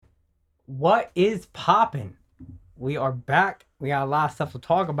What is popping? We are back. We got a lot of stuff to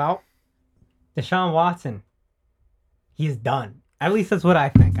talk about. Deshaun Watson, he is done. At least that's what I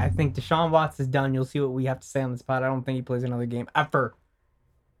think. I think Deshaun Watson is done. You'll see what we have to say on this pod. I don't think he plays another game ever.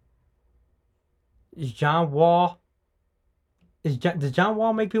 Is John Wall? Does John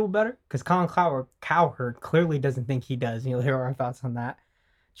Wall make people better? Because Colin Cowherd clearly doesn't think he does. You'll hear our thoughts on that.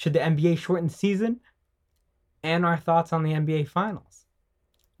 Should the NBA shorten the season? And our thoughts on the NBA Finals.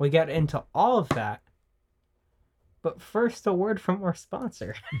 We get into all of that. But first, a word from our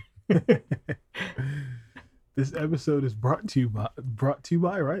sponsor. This episode is brought to you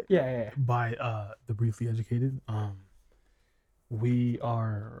by right? Yeah. By the Briefly Educated. We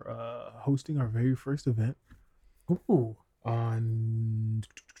are hosting our very first event. Ooh. On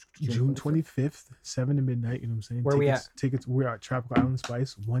June 25th, 7 to midnight. You know what I'm saying? Where we at? Tickets. We're at Tropical Island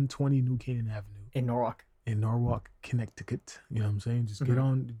Spice, 120 New Canaan Avenue In Norwalk. in Norwalk, Connecticut. You know what I'm saying? Just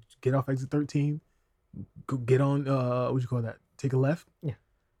get off exit 13. Go get on. What you call that? Take a left. Yeah.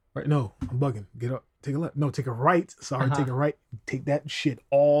 Right? No, I'm bugging. Get up. Take a left. No, take a right. Sorry, take a right. Take that shit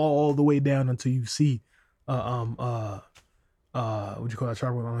all the way down until you see. What you call that?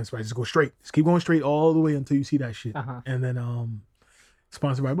 Tropical Island Spice. Just go straight. Just keep going straight all the way until you see that shit. And then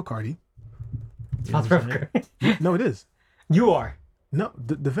sponsored by Bacardi. Sponsored by Bacardi. No, it is. You are. No,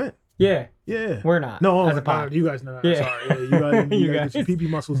 the event. Yeah. Yeah. We're not. No, as a pod. you guys know. Yeah. Sorry. Yeah, you guys get your PP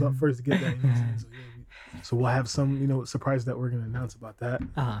muscles up first to get that. You know what I'm saying? So we'll have some, surprise that we're going to announce about that.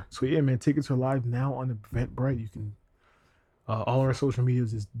 So yeah, man, tickets are live now on Eventbrite. You can, all our social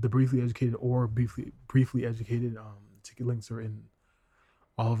medias is The Briefly Educated or Briefly Educated. Ticket links are in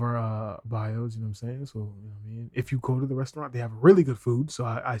all of our bios, you know what I'm saying? So, you know what I mean? If you go to the restaurant, they have really good food. So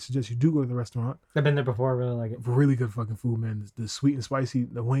I suggest you do go to the restaurant. I've been there before. I really like it. Really good fucking food, man. The sweet and spicy,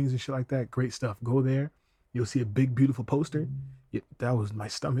 the wings and shit like that. Great stuff. Go there. You'll see a big, beautiful poster. Yeah, that was my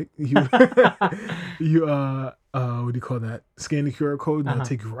stomach. You what do you call that? Scan the QR code and they'll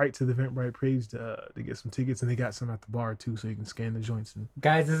take you right to the Eventbrite page to get some tickets. And they got some at the bar too, so you can scan the joints. And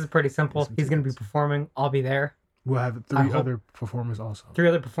guys, this is pretty simple. He's going to be performing. I'll be there. We'll have 3 other performers also. 3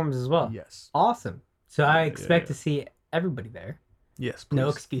 other performers as well. Yes. Awesome. So I expect to see everybody there. Yes, please. No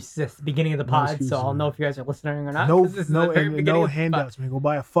excuses. It's the beginning of the pod, excuses, so I'll know man. if you guys are listening or not. No handouts, man. Go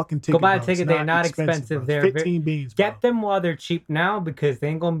buy a fucking ticket. Go buy a bro. ticket. They're not expensive. They're 15 beans. Bro. Get them while they're cheap now because they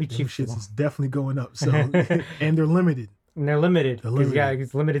ain't gonna be cheap. Shits is definitely going up. So and they're limited. And they're limited.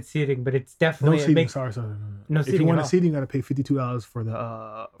 It's limited seating, but it's definitely no seating. Sorry. No seating. If you want a seating, you got to pay $52 for the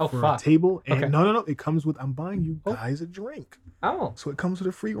a table. And no, it comes with. I'm buying you guys a drink. Oh, so it comes with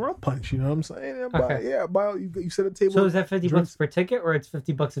a free rum punch. You know what I'm saying? Buy you set a table. So is that $50 per ticket, or it's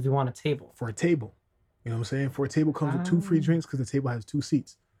 $50 if you want a table? For a table, you know what I'm saying? For a table comes with 2 free drinks because the table has 2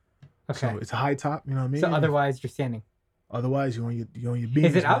 seats. Okay. So it's a high top. You know what I mean? So otherwise, you're standing. Otherwise, you're on your beans.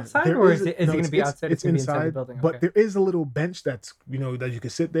 Is it outside or is it going to be outside? It's inside the building. But there is a little bench that's that you can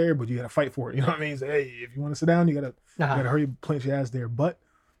sit there, but you got to fight for it. You know what I mean? So, hey, if you want to sit down, you gotta hurry plant your ass there. But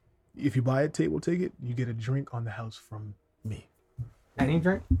if you buy a table ticket, you get a drink on the house from me. Any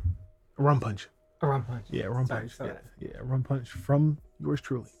drink? A rum punch. A rum punch. Yeah, rum punch. Yeah, rum punch from yours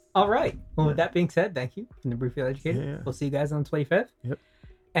truly. All right. Well, with that being said, thank you from the Briefly Educated. Yeah. We'll see you guys on the 25th. Yep.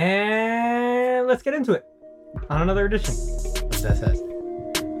 And let's get into it on another edition of That Says.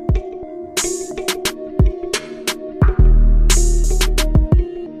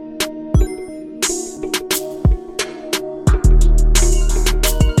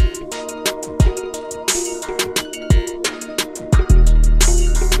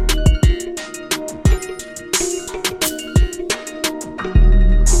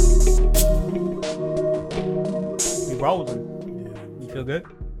 Rolling. Yeah. You feel good?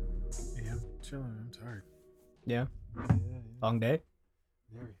 Yeah, I'm chilling. I'm tired. Yeah. Long day?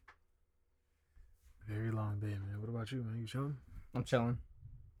 Very long day, man. What about you, man? You chilling? I'm chilling.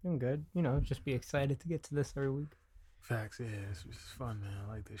 Doing good. Just be excited to get to this every week. Facts, yeah. It's fun, man. I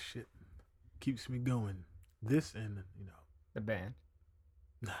like this shit. Keeps me going. This and, the band.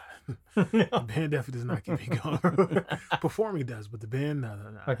 Nah. The band definitely does not keep me going. Performing does, but the band, no.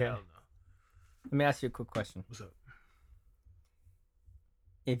 Okay. Hell no. Let me ask you a quick question. What's up?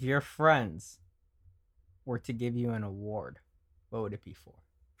 If your friends were to give you an award, what would it be for?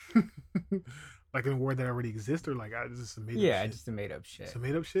 Like an award that already exists, or like just a made up shit? Yeah, just a made up shit. It's a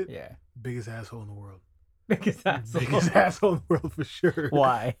made up shit? Yeah. Biggest asshole in the world. Biggest asshole. Biggest asshole in the world for sure.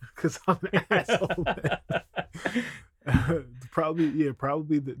 Why? Because I'm an asshole, man. Probably the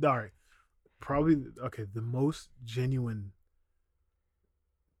most genuine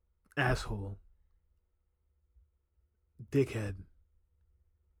asshole dickhead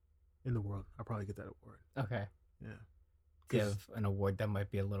in the world. I'll probably get that award. Okay. Yeah. give an award that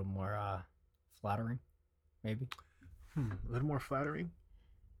might be a little more flattering, maybe. A little more flattering.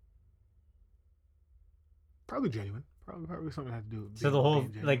 Probably genuine. Probably something I have to do. So the whole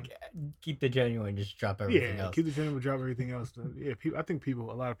keep the genuine, just drop everything else. Keep the genuine, drop everything else. Yeah, I think a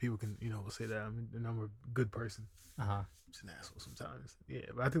lot of people can, will say that. I'm a good person. Just an asshole sometimes. Yeah,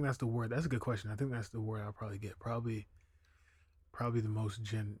 but I think that's the word. That's a good question. I think that's the word I'll probably get. Probably the most what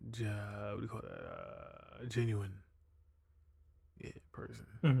do you call that? Genuine. Yeah, person.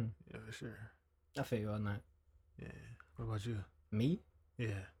 Mm-hmm. Yeah, for sure. I feel you on that. Yeah. What about you? Me?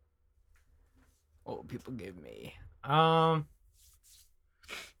 Yeah. What people give me? I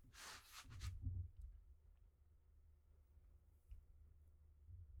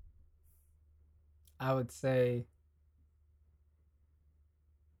would say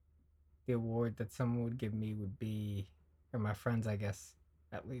the award that someone would give me would be, or my friends, I guess,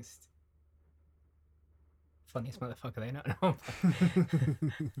 at least. Funniest motherfucker they know.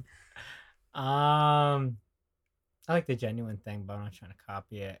 I like the genuine thing, but I'm not trying to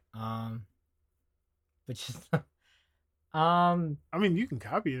copy it. But just I mean, you can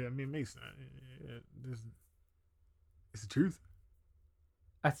copy it. I mean, it makes sense. It's the truth.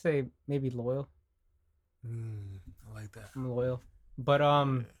 I'd say maybe loyal. I like that. I'm loyal, but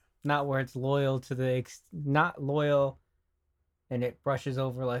not where it's loyal to not loyal, and it brushes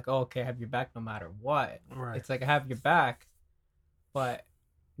over like, oh, okay, I have your back no matter what. Right. It's like I have your back, but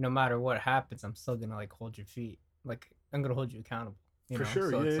no matter what happens, I'm still gonna like hold your feet. Like I'm gonna hold you accountable. For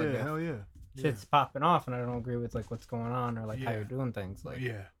sure. So yeah, hell yeah. Shit's popping off, and I don't agree with like what's going on or like how you're doing things. Like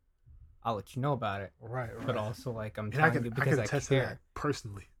I'll let you know about it. Right. But also like I'm telling you because I care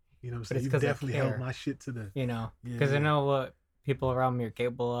personally. You know what I'm saying? You definitely held my shit to the. Because I know what people around me are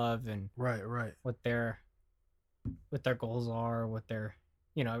capable of, and right, what their goals are, what their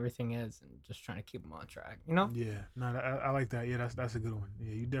everything is, and just trying to keep them on track. Yeah, no, I like that. Yeah, that's a good one.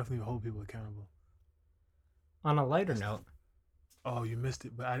 Yeah, you definitely hold people accountable. On a lighter note. Oh, you missed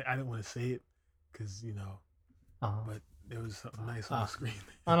it, but I didn't want to say it because but there was something nice on the screen.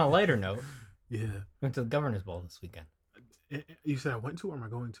 On a lighter note. Yeah. Went to the Governor's Ball this weekend. You said I went to, or am I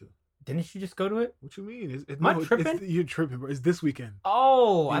going to? Didn't you just go to it? What you mean? Am I tripping? You're tripping, bro. It's this weekend.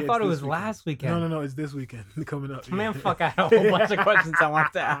 Oh, I thought it was last weekend. No. It's this weekend coming up. Man, fuck! I had a whole bunch of questions I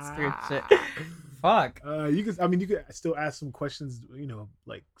want to ask you. Shit. Fuck. You could still ask some questions.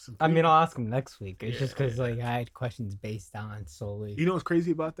 Like some. I mean, I'll ask them next week. It's just because I had questions based on solely. You know what's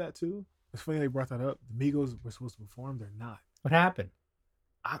crazy about that too? It's funny they brought that up. The Migos were supposed to perform. They're not. What happened?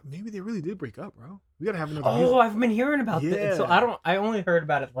 Maybe they really did break up, bro. We gotta have another. Oh, I've been hearing about this. So I only heard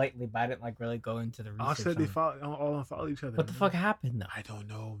about it lightly, but I didn't like really go into the research. I said they all follow each other. What the fuck happened though? I don't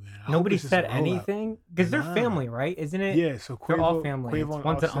know, man. Nobody said anything because they're family, right? Isn't it? Yeah, so they're all family.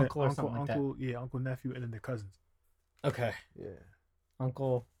 One's an uncle or something like that. Yeah, uncle, nephew, and then their cousins. Okay. Yeah.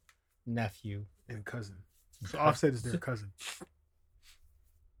 Uncle, nephew, and cousin. So Offset is their cousin.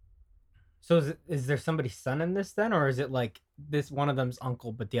 So is there somebody's son in this then, or is it like this one of them's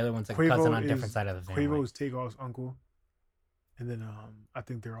uncle, but the other one's like cousin on a different side of the family? Quavo's Takeoff's uncle, and then I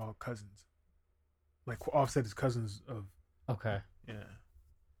think they're all cousins. Like Offset is cousins of. Okay. Yeah.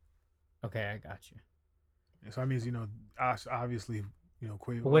 Okay, I got you. Yeah, so that means obviously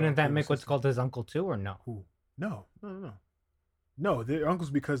Quavo. But wouldn't that make what's called his uncle too, or no? Who? No, they're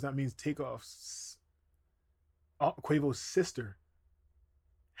uncles because that means Takeoff's Quavo's sister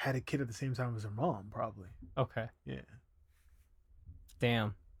had a kid at the same time as her mom, probably. Okay. Yeah.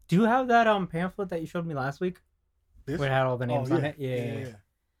 Damn. Do you have that pamphlet that you showed me last week? Where it had all the names on it? Yeah.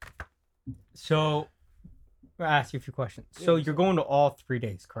 So, I'll ask you a few questions. So you're going to all 3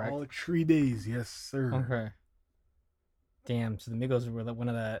 days, correct? All 3 days, yes, sir. Okay. Damn. So the Migos were one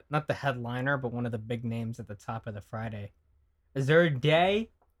of the, not the headliner, but one of the big names at the top of the Friday. Is there a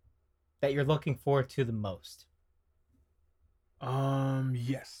day that you're looking forward to the most?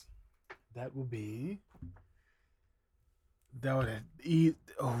 Yes. That would be. That would eat.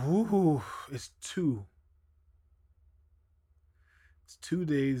 Oh, it's 2. It's 2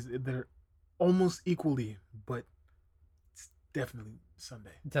 days that are almost equally, but it's definitely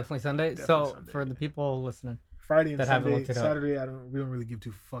Sunday. Definitely Sunday. So Sunday, for the people listening, Friday and Sunday, Saturday, we don't really give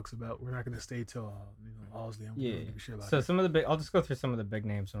 2 fucks about. We're not gonna stay till Halsey. So some of the big. I'll just go through some of the big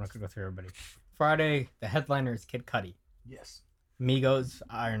names. I'm not gonna go through everybody. Friday, the headliner is Kid Cudi. Yes. Migos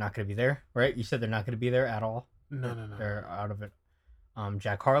are not going to be there, right? You said they're not going to be there at all. No. They're out of it.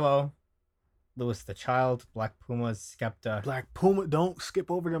 Jack Harlow, Louis the Child, Black Pumas, Skepta. Black Puma, don't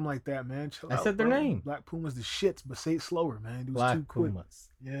skip over them like that, man. I said their name. Black Puma's the shits, but say it slower, man. It was Black too quick. Pumas.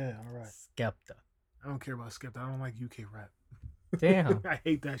 Yeah, all right. Skepta. I don't care about Skepta. I don't like UK rap. Damn. I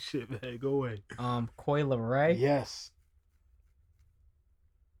hate that shit, man. Go away. Coi Leray. Yes.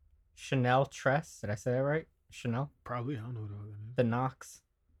 Chanel Tress. Did I say that right? Chanel? Probably. I don't know what that is. The Knox.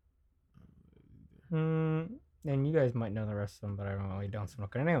 And you guys might know the rest of them, but I don't really don't. So I'm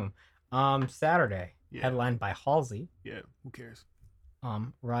not gonna name them. Saturday, headlined by Halsey. Yeah, who cares?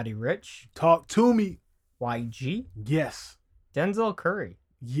 Roddy Ricch. Talk to me. YG. Yes. Denzel Curry.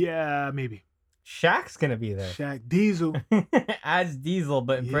 Yeah, maybe. Shaq's gonna be there. Shaq Diesel. As Diesel,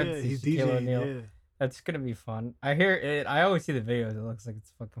 but in parentheses, he's Shaquille DJ. O'Neal. Yeah. That's gonna be fun. I hear it. I always see the videos. It looks like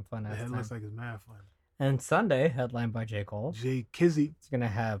it's fucking fun. It looks like it's mad fun. And Sunday, headlined by J. Cole. Jay Kizzy. It's gonna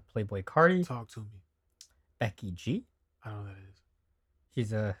have Playboy Cardi. Talk to me. Becky G. I don't know who that is.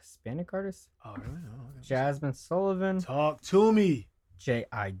 She's a Hispanic artist. Oh, really? Oh, okay. Jasmine Sullivan. Talk to me.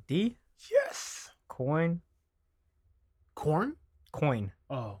 J.I.D. Yes. Coin. Corn? Coin.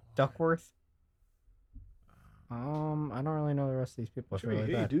 Oh. Duckworth. I don't really know the rest of these people. It's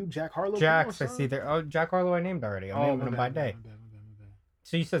really bad. Dude, Jack Harlow. Jax, I see there. Oh, Jack Harlow I named already. I'm naming him by day. My bad.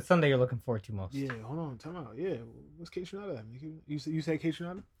 So you said Sunday you're looking forward to most. Yeah, hold on, time out. Yeah, what's Kate Shonada? You say Kate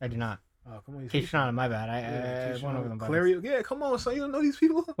Shonada? I do not. Oh, come on. Kate Shonada, my bad. I went over them. Clario. Yeah, come on, son. You don't know these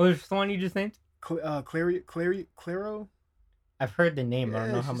people? What was the one you just named? Claro. I've heard the name, but I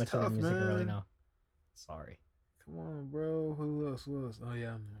don't know how she's much tough, of the music I really man. know. Sorry. Come on, bro. Who else? Oh,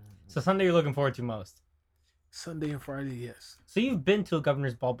 yeah. So Sunday you're looking forward to most? Sunday and Friday, yes. So you've been to a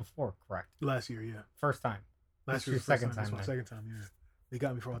Governor's Ball before, correct? Last year, yeah. First time. Last year, your second time. That's my second time, yeah. They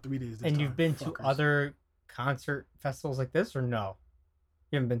got me for all 3 days. And you've been to other concert festivals like this, or no?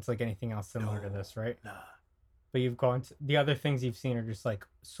 You haven't been to like anything else similar to this, right? Nah. But you've gone to the other things you've seen are just like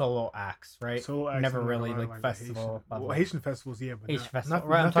solo acts, right? Solo acts. Never really like festival. Haitian festivals, yeah, but Haitian not, festival. Not,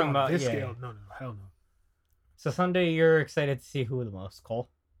 Right, I'm nothing talking on about this yeah. scale. No, hell no. So Sunday, you're excited to see who the most? Cole.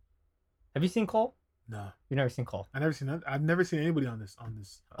 Have you seen Cole? No. You've never seen Cole. I've never seen anybody on this.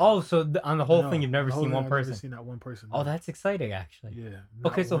 So on the whole thing, you've never seen one person. I've never seen that one person. No. Oh, that's exciting, actually. Yeah.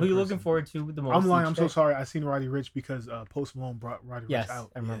 Okay, so who are you looking forward to the most? I'm lying. I'm so sorry. I seen Roddy Ricch because Post Malone brought Roddy Ricch out. Yes,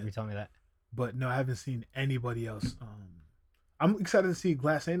 I remember you telling me that. But no, I haven't seen anybody else. I'm excited to see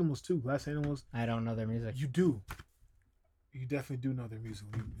Glass Animals too. Glass Animals. I don't know their music. You do. You definitely do know their music.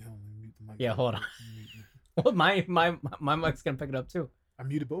 Mute the mic. Yeah, hold on. Well, my mic's gonna pick it up too. I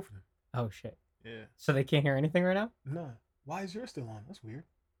muted both of them. Oh shit. Yeah. So they can't hear anything right now? No. Why is yours still on? That's weird.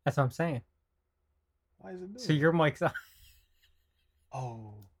 That's what I'm saying. Why is it doing? So your mic's on.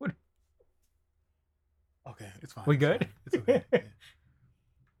 Oh. What? Okay, it's fine. We good? It's okay. Yeah.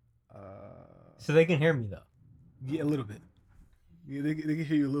 So they can hear me though. Yeah, a little bit. Yeah, they can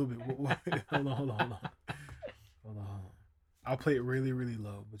hear you a little bit. Hold on. I'll play it really, really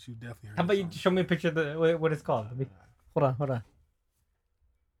low, but you definitely heard. How about you show me a picture of the what it's called? Hold on.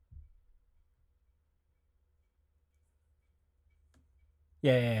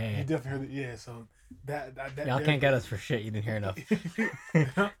 Yeah. You definitely heard it. Yeah, so that y'all can't get us for shit. You didn't hear enough.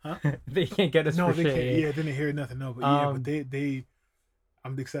 Huh? They can't get us for shit. No, they can't. Yeah, didn't hear nothing. No, but they.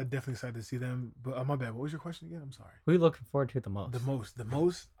 I'm definitely excited to see them. But my bad. What was your question again? I'm sorry. Who are you looking forward to the most? The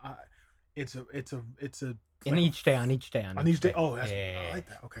most. It's a. On each day. On each day. Oh, I like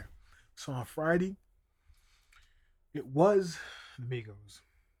that. Okay. So on Friday, it was the Migos.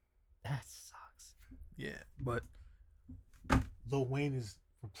 That sucks. Yeah, but Lil Wayne is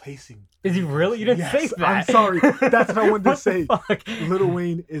replacing. Is he really? You didn't say that. I'm sorry. That's what I wanted to say. Fuck? Lil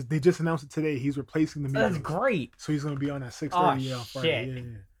Wayne is. They just announced it today. He's replacing the Migos. That's great. So he's gonna be on at 6:30 on Friday. Shit.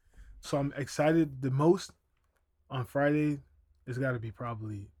 Yeah. So I'm excited. The most on Friday it's got to be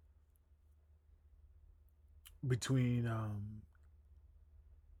probably between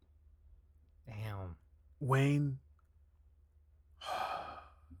Damn. Wayne,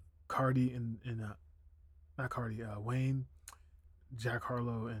 Cardi, and not Cardi, Wayne, Jack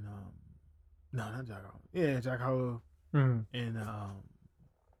Harlow, and no, not Jack Harlow. Yeah, Jack Harlow and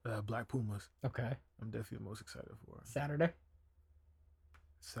Black Pumas. Okay. I'm definitely the most excited for. Saturday,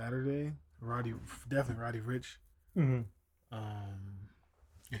 definitely Roddy Ricch. Mm-hmm.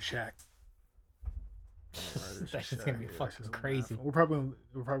 And Shaq. That's just gonna be fucking crazy. We're probably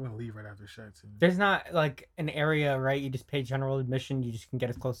gonna leave right after Shaq too. There's not like an area, right? You just pay general admission. You just can get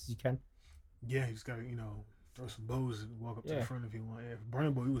as close as you can. Yeah, you just gotta throw some bows and walk up to the front if you want. Yeah,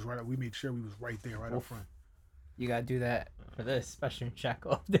 Burna Boy, he was right up. We made sure we was right there, right up front. You gotta do that for this, especially when Shaq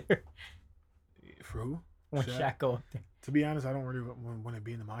go up there. For who? When Shaq go up there. To be honest, I don't really want to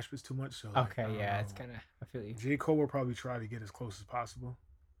be in the mosh pits too much. So okay, it's kind of. I feel you. J. Cole will probably try to get as close as possible.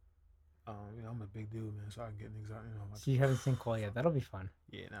 I'm a big dude, man, so I can get things out. So you haven't seen Cole yet? That'll be fun.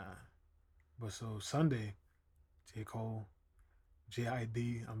 Yeah, nah. But so Sunday, J. Cole,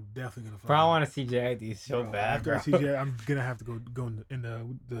 J.I.D. I'm definitely gonna. Bro, I want to see J.I.D. so bad. After I see J, I'm gonna have to go in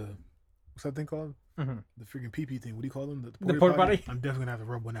the what's that thing called? Mm-hmm. The freaking pee thing. What do you call them? The porta potty. I'm definitely gonna have to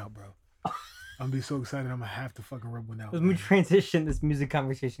rub one out, bro. I'm gonna be so excited. I'm gonna have to fucking rub one out. Let me transition this music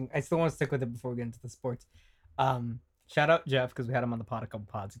conversation. I still want to stick with it before we get into the sports. Shout out Jeff because we had him on the pod a couple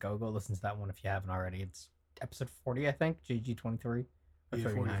pods ago. Go listen to that one if you haven't already. It's episode 40, I think. GG23. Yeah,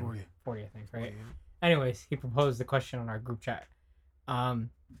 40, I think, right? 40. Anyways, he proposed the question on our group chat.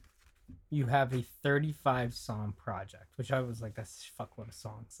 You have a 35 song project, which I was like, that's a fuckload of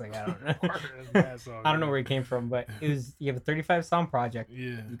songs. Like, I don't know. I don't know where it came from, but it was, you have a 35 song project.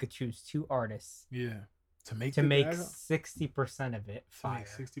 Yeah. You could choose 2 artists. Yeah. To make 60% of it fire.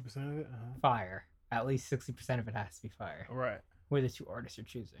 60% of it? Fire. At least 60% of it has to be fire. Right. Who are the 2 artists you're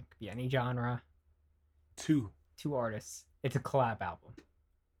choosing? Could be any genre. 2 artists. It's a collab album.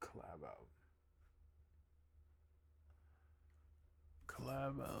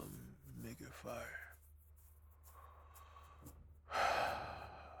 Make it fire.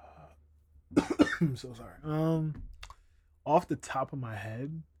 I'm so sorry. Off the top of my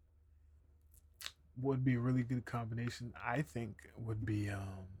head, would be a really good combination. I think would be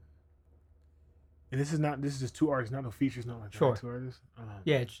and this is just 2 artists, not no features, not like 2 artists.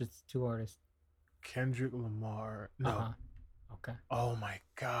 Yeah, it's just 2 artists. Kendrick Lamar. No. Okay. Oh my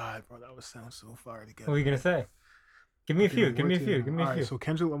god, bro, that would sound so fire together. What are you gonna say? Give me a few. Give me a few. Alright, so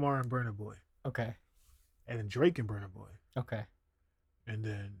Kendrick Lamar and Burna Boy. Okay. And then Drake and Burna Boy. Okay. And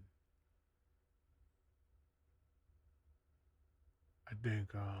then I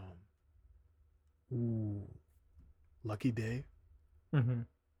think Lucky Day. Mm-hmm.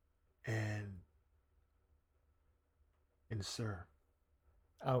 And Sir.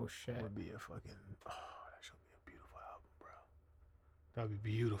 Oh shit. Would be a fucking that should be a beautiful album, bro. That would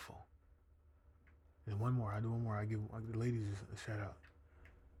be beautiful. And one more, I do one more. I give the ladies a shout out.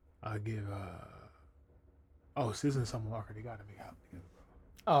 I give SZA and Summer Walker. They gotta make an album together, bro.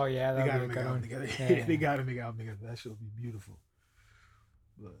 Oh yeah, they gotta make an album together. Yeah. They gotta make an album together. That should be beautiful.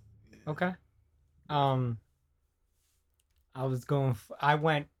 But, yeah. Okay. I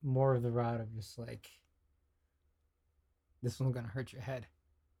went more of the route of just like, this one's gonna hurt your head.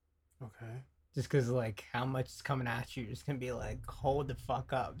 Okay. Just because, like, how much is coming at you, it's gonna be like, hold the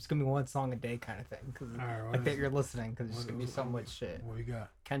fuck up. It's gonna be 1 song a day kind of thing. Cause like that you're listening, because it's gonna be so much shit. What you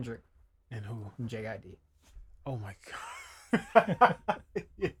got? Kendrick. And who? And JID. Oh my god.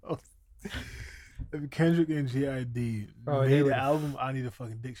 Yo. If Kendrick and JID made the album, I need a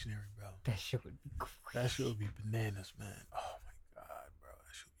fucking dictionary, bro. That shit would be crazy. That shit would be bananas, man. Oh my god, bro.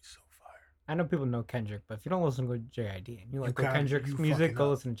 That shit would be so fire. I know people know Kendrick, but if you don't listen to JID and you like Kendrick's music, go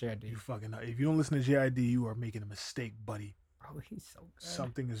listen to JID. You fucking up. If you don't listen to JID, you are making a mistake, buddy. Bro, he's so good.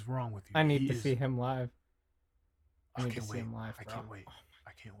 Something is wrong with you. I need to see him live. I can't wait. I can't wait.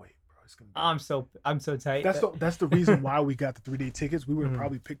 I can't wait, bro. It's gonna be... I'm so tight. That's the reason why we got the 3-day tickets. We would have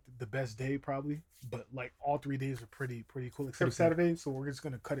probably picked the best day, probably, but like all 3 days are pretty cool, except Saturday. So we're just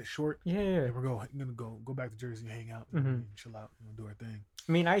gonna cut it short. Yeah. And we're gonna go back to Jersey, hang out, and chill out, and do our thing.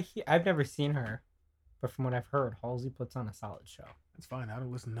 I mean, I've never seen her, but from what I've heard, Halsey puts on a solid show. It's fine. I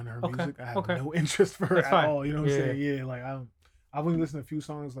don't listen to none of her music. I have no interest for her at all. You know what I'm saying? Yeah, like I've only listened to a few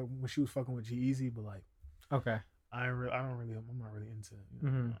songs like when she was fucking with G-Eazy, but like, okay, I'm not really into it.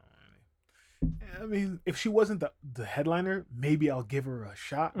 You know? I mean, if she wasn't the headliner, maybe I'll give her a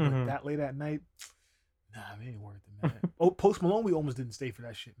shot. But that late at night, nah, it ain't worth it, man. Post Malone, we almost didn't stay for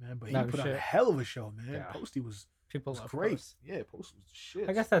that shit, man. But he put on a hell of a show, man. Yeah. Posty was great. Post. Yeah, Post was shit.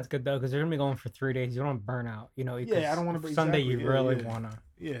 I guess that's good though, because they're gonna be going for 3 days. You don't burn out, you know. I don't want to. Sunday, you really wanna.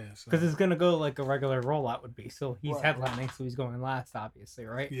 Yeah, because it's gonna go like a regular rollout would be. So he's headlining, so he's going last, obviously,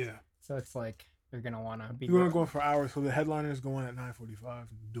 right? Yeah. So it's like you're gonna wanna be. You're gonna go for hours. So the headliner is going at 9:45.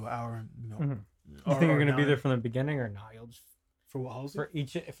 Do an hour, you know. You think you're gonna be there from the beginning or not? You'll just for what Halsey?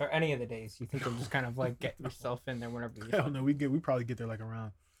 For any of the days. You think you'll just kind of like get yourself in there whenever you. Hell no, we probably get there like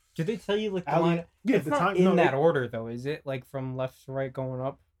around. Did they tell you like the line? Yeah, it's the not time in that order though. Is it like from left to right going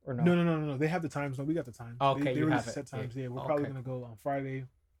up or no? No. They have the times. No, we got the times. Okay, they have set times. Yeah, we're probably gonna go on Friday,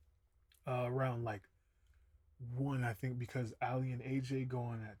 around like 1, I think, because Ali and AJ go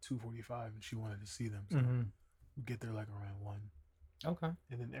on at 2:45, and she wanted to see them. So we get there like around 1. Okay.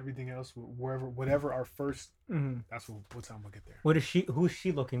 And then everything else, whatever our first, that's what time we'll get there. Who is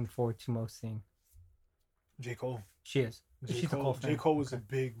she looking forward to most seeing? J. Cole. She is. J. Cole was a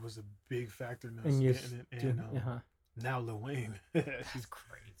big factor in us getting it. And now Lil Wayne. She's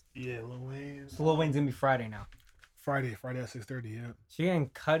crazy. Yeah, Lil Wayne. So Lil Wayne's gonna be Friday now. Friday at 6:30. Yeah. So you're getting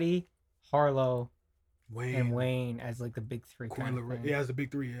Cudi, Harlow, Wayne as like the big 3. Yeah, as the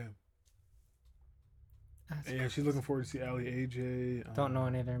big 3. Yeah. Yeah, she's looking forward to see Ali, AJ. Don't know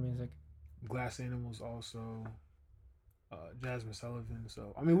any of their music. Glass Animals also. Jasmine Sullivan.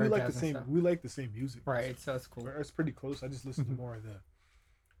 So I mean, we like the same. We like the same music. Right. So it's cool. It's pretty close. I just listen to more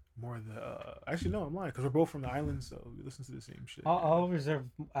more of the. Actually, no, I'm lying because we're both from the island, so we listen to the same shit. I'll reserve.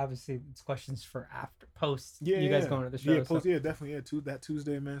 Obviously, it's questions for after post. Yeah, you guys going to the show? Yeah, post. So. Yeah, definitely. Yeah, that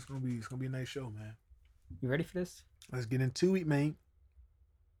Tuesday, man. It's gonna be a nice show, man. You ready for this? Let's get into it, man.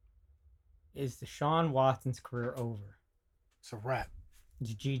 Is Deshaun Watson's career over? It's a wrap.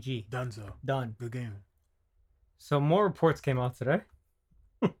 It's GG. Dunzo. Done. Good game. So more reports came out today.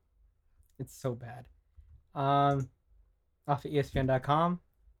 It's so bad. Off of ESPN.com,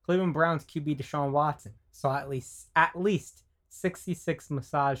 Cleveland Browns QB Deshaun Watson saw at least 66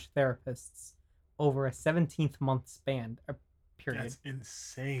 massage therapists over a 17-month span. Period. That's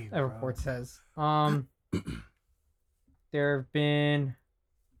insane. That report says. There have been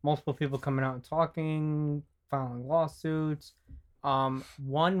multiple people coming out and talking, filing lawsuits. One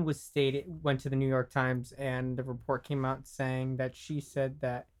went to the New York Times, and the report came out saying that she said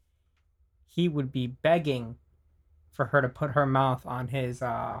that he would be begging for her to put her mouth on his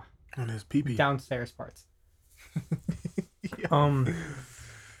pee-pee downstairs parts.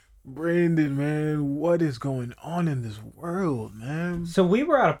 Brandon, man, what is going on in this world, man? So we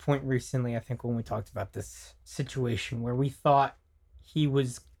were at a point recently, I think, when we talked about this situation where we thought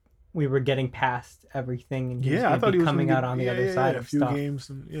we were getting past everything, and he was going to be coming out on the other side of stuff. Games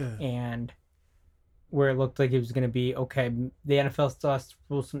and where it looked like it was going to be, okay, the NFL still has to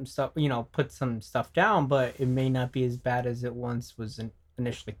rule some stuff, put some stuff down, but it may not be as bad as it once was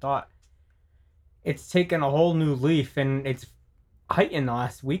initially thought. It's taken a whole new leaf, and it's heightened the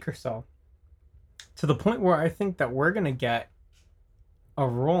last week or so, to the point where I think that we're going to get a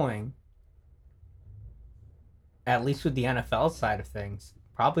ruling, at least with the NFL side of things,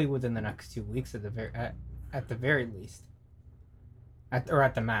 probably within the next 2 weeks at the very least. At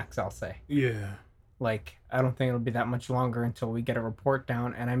the max, I'll say. Yeah. Like, I don't think it'll be that much longer until we get a report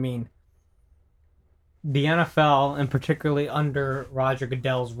down. And I mean, the NFL, and particularly under Roger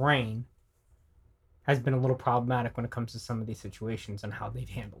Goodell's reign, has been a little problematic when it comes to some of these situations and how they've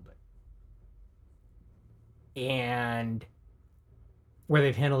handled it. And where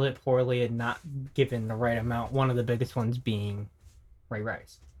they've handled it poorly and not given the right amount, one of the biggest ones being Ray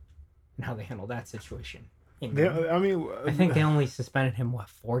Rice, and how they handled that situation. I think they only suspended him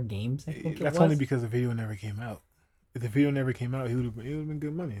 4 games. I think that's only because the video never came out. If the video never came out, he would have been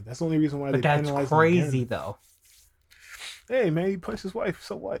good money. That's the only reason why. But that's crazy, though. Hey man, he punched his wife.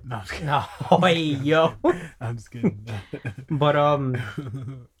 So what? No, I'm just kidding. No, hey, yo. I'm just kidding. But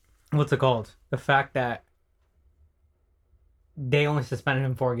what's it called? The fact that they only suspended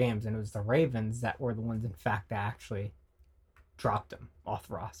him 4 games, and it was the Ravens that were the ones, in fact, that actually dropped him off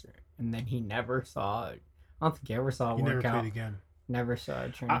the roster, and then he never saw. I don't think he ever saw a workout. Never played again. Never saw a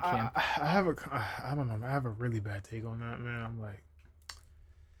training camp. I don't know. I have a really bad take on that, man. I'm like,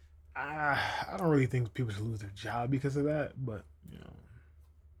 I don't really think people should lose their job because of that, but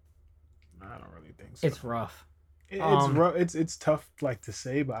I don't really think so. It's rough. It's rough. It's tough, like, to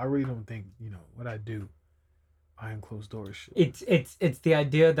say, but I really don't think what I do behind closed doors. Shit. It's the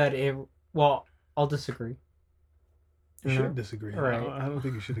idea that Well, I'll disagree. You should disagree. Right. I don't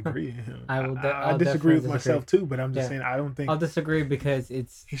think you should agree. I disagree with myself too, but I'm just saying I don't think I'll disagree because he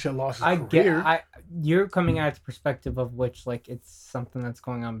should have lost his career. You're coming at the perspective of which, like, it's something that's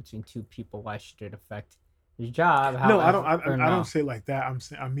going on between 2 people. Why should it affect his job? No, I don't say it like that.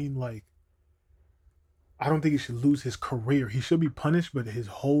 I mean, like, I don't think he should lose his career. He should be punished, but his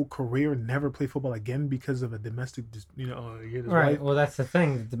whole career, never play football again because of a domestic, right. Wife. Well, that's the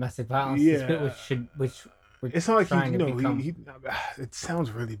thing, the domestic violence dispute, which it's not like he it sounds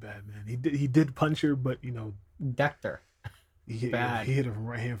really bad, man. He did punch her, but decked her. He hit her from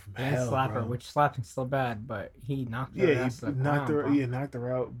right hand from hell, slap bro. her, which slapping's still bad, but he knocked her. Knocked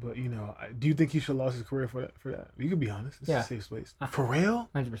her out. But do you think he should have lost his career for that? You can be honest. It's a safe space. For real?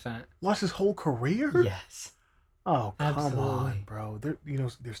 100%. Lost his whole career? Yes. Oh, come on, bro.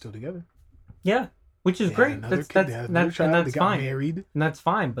 They're still together. Yeah. Which is great. That's fine. Married. And that's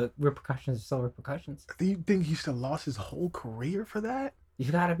fine, but repercussions are still repercussions. Do you think he should have lost his whole career for that?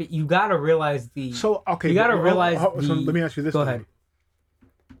 You gotta realize the. So okay, you gotta realize. So let me ask you this. Go ahead.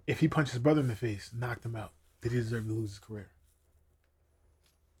 If he punched his brother in the face, knocked him out, did he deserve to lose his career?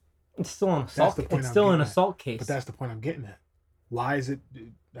 It's still an assault. It's still an assault case. But that's the point I'm getting at. Why is it?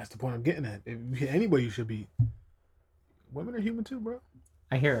 That's the point I'm getting at. If anybody, you should be. Women are human too, bro.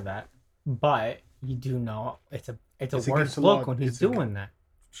 I hear that, but you do know it's a worse look when he's doing that.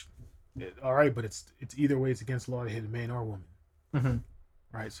 All right, but it's either way. It's against the law to hit a man or a woman. Mm-hmm.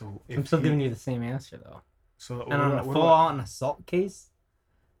 Right, so I'm still giving you the same answer though. So and on a full-on assault case.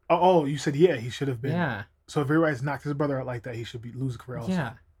 Oh, you said he should have been. Yeah. So if Ray Rice knocked his brother out like that, he should lose his career also.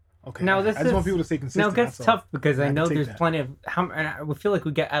 Yeah. Okay. Now this I just want people to stay consistent. Now it gets tough because I know there's plenty of and I feel like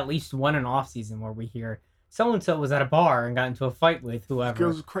we get at least one in off season where we hear so and so was at a bar and got into a fight with whoever. This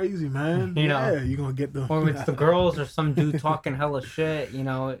girl's crazy, man. You're gonna get them. Or it's the girls or some dude talking hella shit.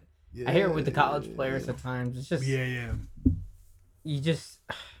 I hear it with the college players at times. It's just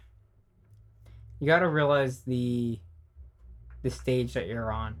you gotta realize the stage that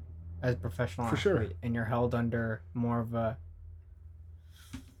you're on as a professional athlete, sure. And you're held under more of a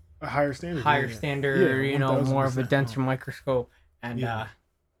higher standard. More of a denser microscope, and you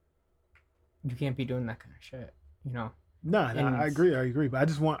can't be doing that kind of shit. I agree. But I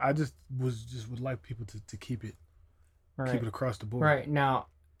just would like people to keep it, keep it across the board. Right now,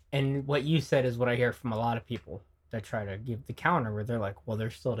 and what you said is what I hear from a lot of people that try to give the counter, where they're like, "Well,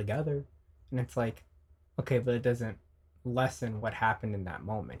 they're still together," and it's like, okay, but it doesn't lessen what happened in that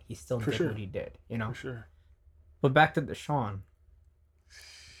moment. He still did what he did, For sure. But back to Deshaun.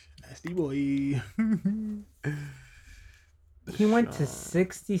 Nasty boy. He went to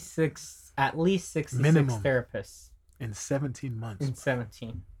 66, at least 66 minimum therapists. In 17 months. In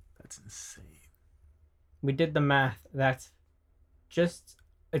 17. That's insane. We did the math. It's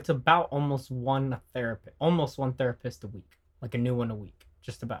about almost one therapist a week. Like a new one a week.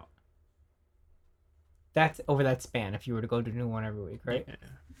 Just about. That's over that span if you were to go to a new one every week, right? Yeah.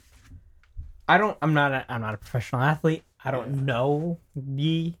 I'm not a professional athlete. I don't know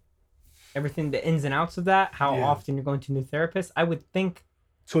everything, the ins and outs of that, how often you're going to a new therapist. I would think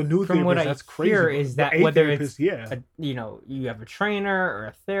so. New from what that's crazy. Hear is that whether it's you have a trainer or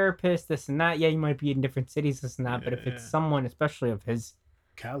a therapist, this and that. Yeah, you might be in different cities, this and that. But if it's someone, especially of his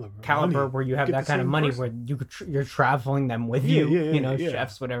caliber, where you have that kind of money, person. Where you're traveling them with you,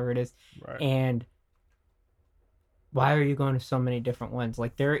 chefs, whatever it is, right. And why are you going to so many different ones?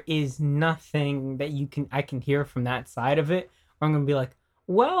 Like, there is nothing that I can hear from that side of it. Or I'm gonna be like,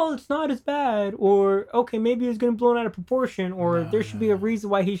 well, it's not as bad, or okay, maybe it's gonna blown out of proportion, or there should be a reason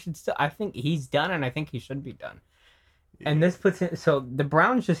why he should still. I think he's done, and I think he should be done. Yeah. And this puts it. So the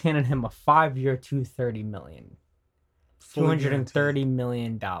Browns just handed him a 5-year, $230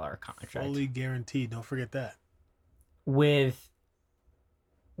 million contract, fully guaranteed. Don't forget that. With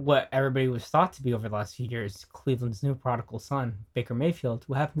what everybody was thought to be over the last few years, Cleveland's new prodigal son, Baker Mayfield,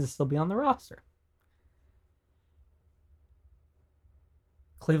 who happens to still be on the roster.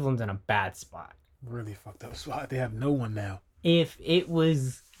 Cleveland's in a bad spot. Really fucked up spot. They have no one now. If it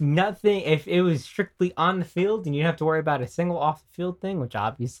was strictly on the field and you have to worry about a single off the field thing, which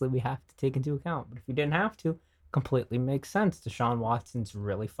obviously we have to take into account, but if you didn't have to, completely makes sense. Deshaun Watson's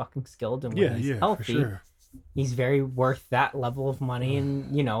really fucking skilled, and when he's healthy, for sure. He's very worth that level of money and,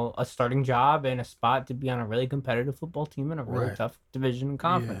 a starting job and a spot to be on a really competitive football team in a really tough division and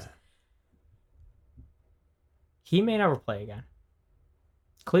conference. Yeah. He may never play again.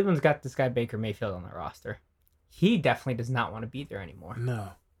 Cleveland's got this guy Baker Mayfield on their roster. He definitely does not want to be there anymore. No.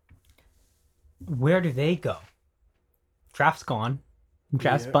 Where do they go? Draft's gone.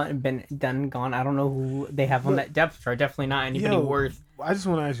 Draft's been done, gone. I don't know who they have on that depth chart. Definitely not anybody worth. I just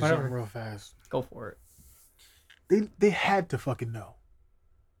want to ask you something real fast. Go for it. They had to fucking know,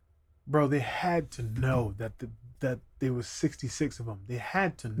 bro. They had to know that there was 66 of them. They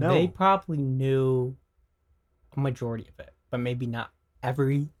had to know. They probably knew a majority of it, but maybe not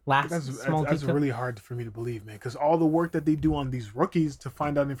every last small detail. That's really hard for me to believe, man. Because all the work that they do on these rookies to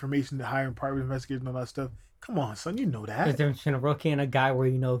find out information, to hire private investigators and all that stuff. Come on, son, you know that. There's a difference between a rookie and a guy where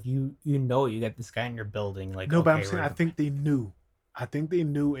if you get this guy in your building, like no, but I'm saying I think they knew. I think they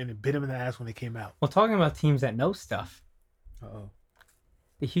knew, and it bit him in the ass when they came out. Well, talking about teams that know stuff. Uh-oh.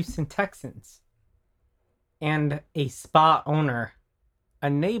 The Houston Texans and a spa owner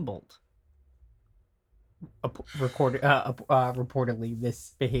enabled reportedly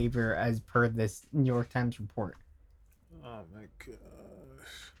this behavior as per this New York Times report. Oh my gosh.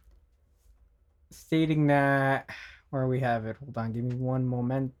 Stating that, where we have it, hold on, give me one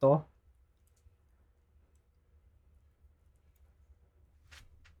momento.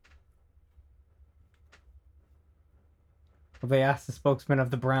 They asked the spokesman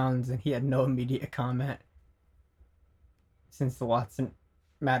of the Browns, and he had no immediate comment since the Watson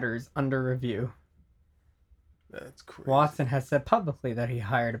matter is under review. That's crazy. Watson has said publicly that he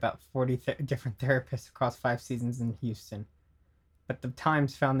hired about 40 different therapists across 5 seasons in Houston. But the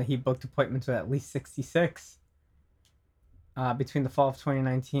Times found that he booked appointments with at least 66 between the fall of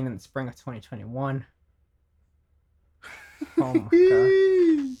 2019 and the spring of 2021. Oh my god.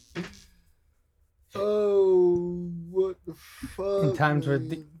 Oh, what the fuck? In times where,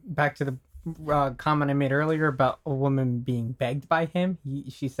 back to the comment I made earlier about a woman being begged by him,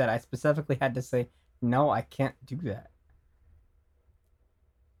 she said, I specifically had to say, no, I can't do that.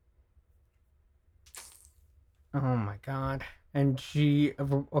 Oh my god. And she,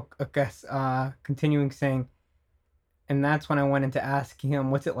 I guess, continuing saying, and that's when I went into asking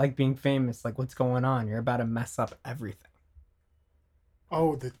him, what's it like being famous? Like, what's going on? You're about to mess up everything.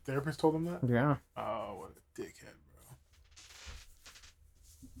 Oh, the therapist told him that? Yeah. Oh, what a dickhead,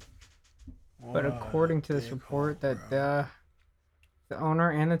 bro. But according to this report, that the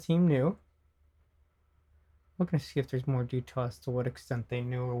owner and the team knew. Looking to see if there's more detail as to what extent they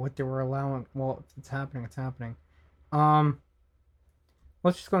knew or what they were allowing. Well, if it's happening, it's happening.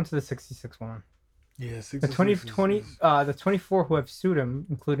 Let's just go into the 66 one. Yeah, the 2020, the 24 who have sued him,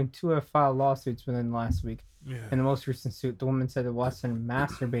 including 2 have filed lawsuits within the last week. Yeah. In the most recent suit, the woman said that Watson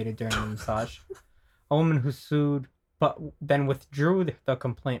masturbated during the massage. A woman who sued but then withdrew the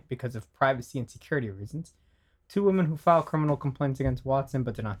complaint because of privacy and security reasons. 2 women who filed criminal complaints against Watson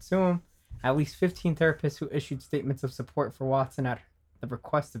but did not sue him. At least 15 therapists who issued statements of support for Watson at the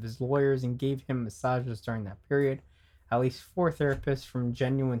request of his lawyers and gave him massages during that period. At least 4 therapists from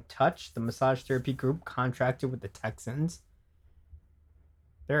Genuine Touch, the massage therapy group contracted with the Texans.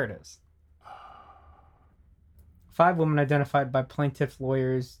 There it is. 5 women identified by plaintiff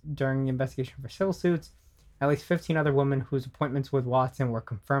lawyers during the investigation for civil suits. At least 15 other women whose appointments with Watson were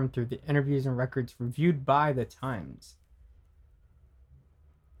confirmed through the interviews and records reviewed by the Times.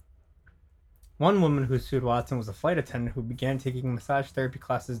 1 woman who sued Watson was a flight attendant who began taking massage therapy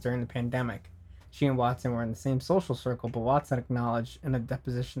classes during the pandemic. She and Watson were in the same social circle, but Watson acknowledged in a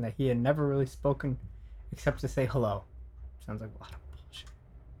deposition that he had never really spoken except to say hello. Sounds like a lot of bullshit.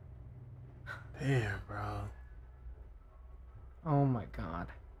 Damn, bro. Oh my god.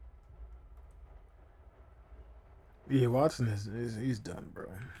 Yeah, Watson he's done, bro.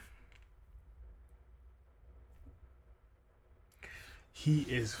 He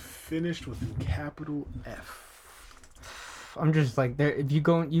is finished with a capital F. I'm just like, there. If you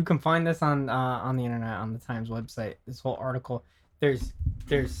go, you can find this on the internet, on the Times website. This whole article. There's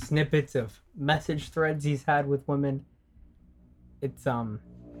snippets of message threads he's had with women. It's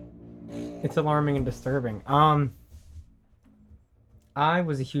alarming and disturbing. I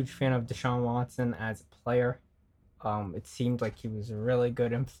was a huge fan of Deshaun Watson as a player. It seemed like he was a really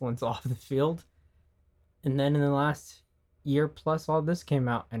good influence off the field. And then in the last year plus, all this came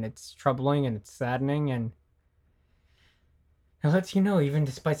out, and it's troubling and it's saddening, and it lets you know, even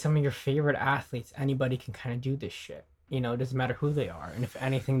despite some of your favorite athletes, anybody can kind of do this shit. You know, it doesn't matter who they are. And if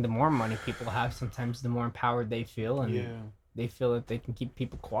anything, the more money people have, sometimes the more empowered they feel, and they feel that they can keep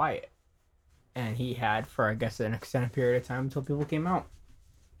people quiet. And he had for, I guess, an extended period of time until people came out.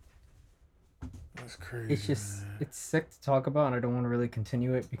 That's crazy. It's just, it's sick to talk about, and I don't want to really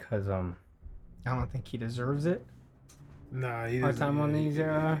continue it because I don't think he deserves it. Nah, he our time on these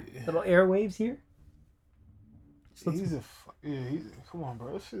little airwaves here. He's come on,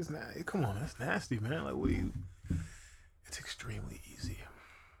 bro. This shit's nasty. Come on, that's nasty, man. Like, what do you? It's extremely easy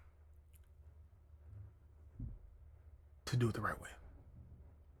to do it the right way.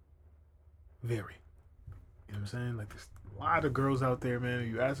 Very. You know what I'm saying? Like, there's a lot of girls out there, man. If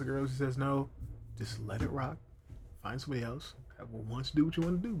you ask a girl, she says no. Just let it rock. Find somebody else. Want to do what you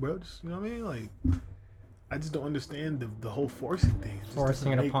want to do, bro. Just, you know what I mean? Like, I just don't understand the whole forcing thing.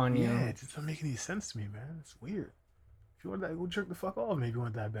 Forcing it upon you. Yeah, it just doesn't make any sense to me, man. It's weird. If you want that, go jerk the fuck off. Maybe you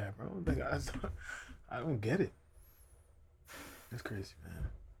want that bad, bro. Like, I don't get it. It's crazy, man.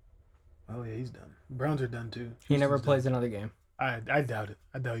 Oh yeah, he's done. Browns are done too. He never plays another game. I doubt it.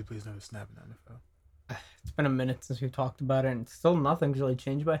 I doubt he plays another snap in the NFL. It's been a minute since we've talked about it, and still nothing's really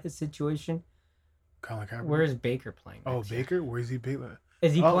changed about his situation. Colin Kaepernick. Where is Baker playing? Oh, Baker? Year? Where is he playing?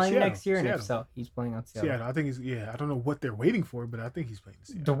 Is he playing Seattle. next year? Seattle. And if so, he's playing on Seattle. Seattle. I think he's. Yeah, I don't know what they're waiting for, but I think he's playing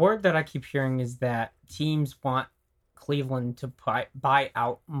Seattle. The word that I keep hearing is that teams want Cleveland to buy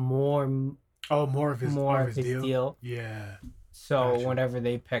out more. Oh, more of his deal. Yeah. So whenever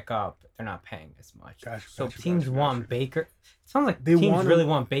they pick up, they're not paying as much. So teams want Baker. It sounds like teams really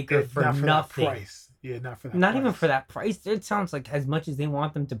want Baker for nothing. Price. Yeah, not for that. Not even for that price. It sounds like as much as they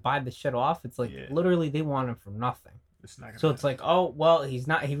want them to buy the shit off, it's like literally they want him for nothing. It's not so it's like, oh well, he's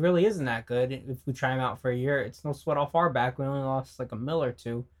not. He really isn't that good. If we try him out for a year, it's no sweat off our back. We only lost like $1 million or $2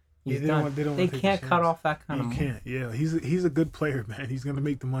 million. He's done. They can't cut off that kind of money. You can't. Yeah, he's a good player, man. He's gonna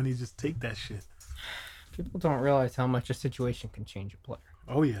make the money. Just take that shit. People don't realize how much a situation can change a player.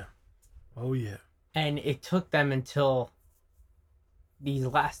 Oh yeah. Oh yeah. And it took them until these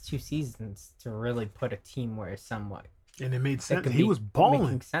last 2 seasons to really put a team where it's somewhat. And it made sense. He was balling.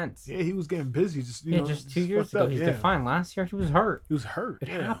 Making sense. Yeah, he was getting busy. Just you know, just 2 years ago, he's defined. Last year, he was hurt. He was hurt. It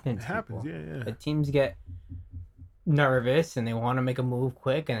happens. It happens. Yeah. The teams get nervous and they want to make a move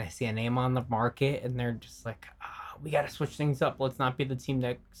quick, and they see a name on the market, and they're just like, we got to switch things up. Let's not be the team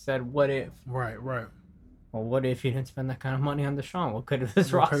that said, "What if?" Right. Well, what if you didn't spend that kind of money on Deshaun? What could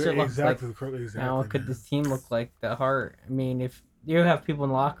this roster look like? Exactly. Now, what could this team look like? The heart. I mean, if you have people in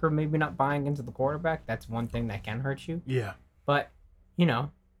the locker room maybe not buying into the quarterback, that's one thing that can hurt you. Yeah. But, you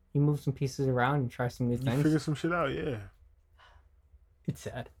move some pieces around and try some new things. You figure some shit out, yeah. It's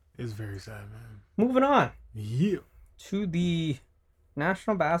sad. It's very sad, man. Moving on. Yeah. To the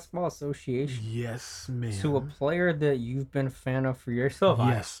National Basketball Association. Yes, man. To a player that you've been a fan of for years. So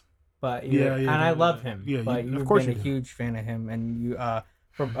yes. But I love him. Yeah, but you've been a huge fan of him, and you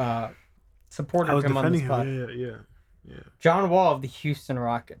supported him on the spot. Yeah. John Wall of the Houston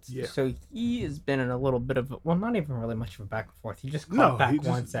Rockets. Yeah. So he has been in a little bit of not even really much of a back and forth. He just caught back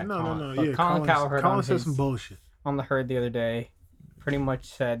once at Colin. No. Yeah, Colin Cowherd said some bullshit on the Herd the other day. Pretty much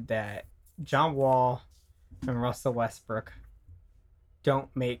said that John Wall and Russell Westbrook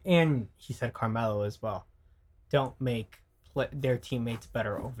don't make, and he said Carmelo as well, don't make their teammates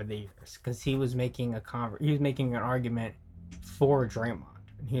better over the years, because he was making an argument for Draymond,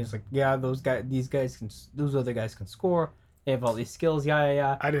 and he was like, yeah, those other guys can score, they have all these skills,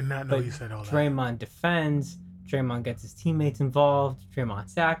 yeah. I did not know he said all that. Draymond defends, Draymond gets his teammates involved, Draymond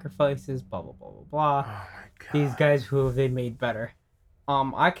sacrifices, blah blah blah blah blah. Oh my God. These guys, who have they made better?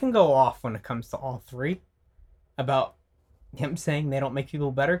 I can go off when it comes to all three about him saying they don't make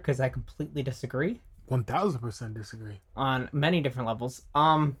people better, because I completely disagree. 1000% disagree on many different levels.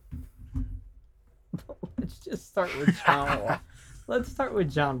 Let's just start with John Wall. Let's start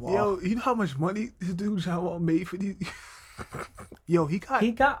with John Wall. Yo, you know how much money this dude John Wall made for these? Yo, he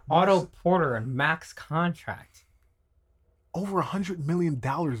got Otto Porter and max contract. Over $100 million,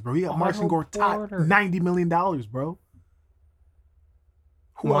 bro. He got Marcin Gortat, $90 million, bro.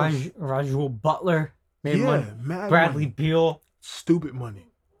 Rajul Butler made money. Bradley Beal, stupid money.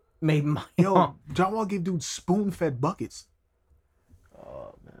 Made money. Yo, John Wall gave dudes spoon-fed buckets.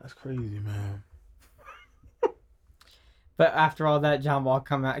 Oh man, that's crazy, man. But after all that, John Wall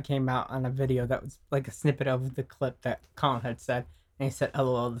came out on a video that was like a snippet of the clip that Colin had said, and he said,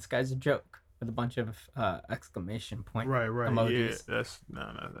 "LOL, this guy's a joke," with a bunch of exclamation point emojis. Yeah,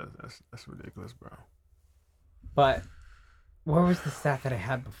 that's ridiculous, bro. But where was the stat that I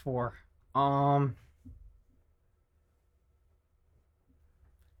had before?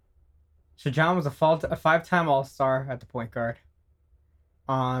 So John was a 5-time All-Star at the point guard.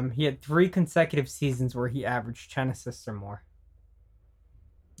 He had 3 consecutive seasons where he averaged 10 assists or more.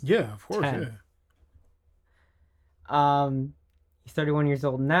 Yeah, of course, 10. Yeah. He's 31 years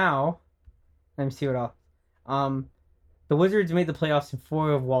old now. Let me see what else. The Wizards made the playoffs in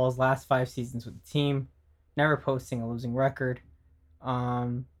 4 of Wall's last 5 seasons with the team, never posting a losing record.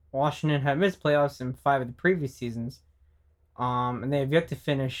 Washington had missed playoffs in 5 of the previous seasons. And they have yet to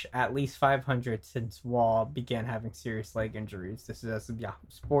finish at least 500 since Wall began having serious leg injuries. This is as of Yahoo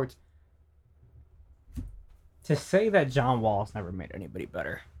Sports. To say that John Wall's never made anybody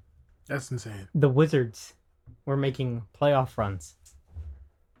better. That's insane. The Wizards were making playoff runs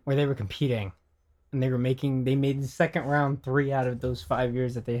where they were competing, and they made the second round 3 out of those 5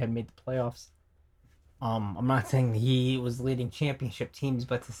 years that they had made the playoffs. I'm not saying he was leading championship teams,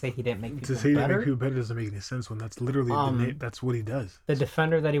 but to say he didn't make people better. To say he didn't make people better doesn't make any sense when that's literally that's what he does. The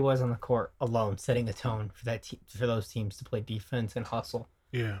defender that he was on the court alone, setting the tone for for those teams to play defense and hustle.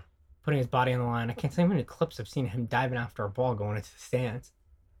 Yeah. Putting his body on the line. I can't tell you how many clips I've seen him diving after a ball going into the stands.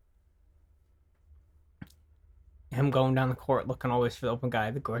 Him going down the court looking always for the open guy.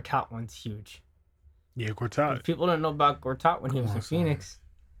 The Gortat one's huge. Yeah, Gortat. People don't know about Gortat when he was in Phoenix.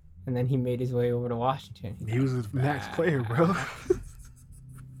 And then he made his way over to Washington. He was a max player, bro.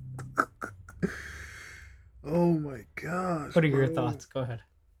 Oh my gosh. What are your thoughts? Go ahead.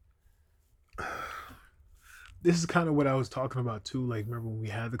 This is kind of what I was talking about too. Like, remember when we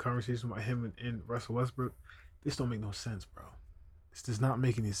had the conversation about him and Russell Westbrook? This don't make no sense, bro. This does not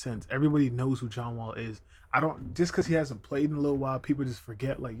make any sense. Everybody knows who John Wall is. Just because he hasn't played in a little while, people just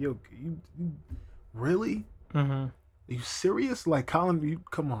forget. Like, yo, you really? Mm-hmm. Are you serious? Like, Colin,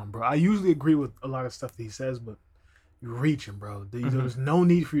 come on, bro. I usually agree with a lot of stuff that he says, but you're reaching, bro. There's no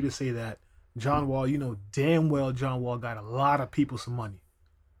need for you to say that. John Wall, you know damn well John Wall got a lot of people some money.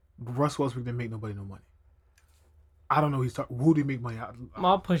 But Russell Westbrook didn't make nobody no money. I don't know who did he make money out.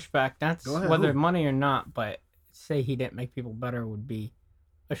 I'll push back. That's whether money or not, but say he didn't make people better would be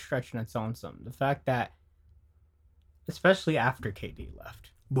a stretch in its own something. The fact that, especially after KD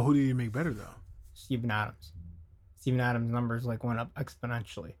left. But who did he make better, though? Steven Adams. Steven Adams' numbers went up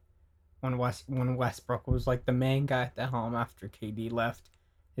exponentially. When Westbrook was the main guy at the helm after KD left,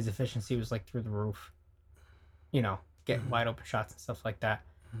 his efficiency was through the roof. Getting wide open shots and stuff like that.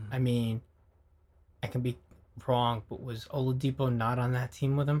 I mean, I can be wrong, but was Oladipo not on that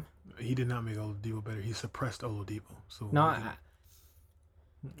team with him? He did not make Oladipo better. He suppressed Oladipo. So no,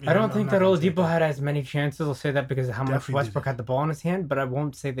 I don't think that Oladipo had as many chances. I'll say that because of how much Westbrook had the ball in his hand, but I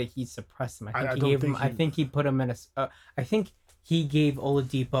won't say that he suppressed him. I think he gave him. I think he put him in a. I think he gave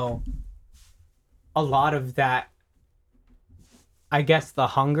Oladipo a lot of that. I guess the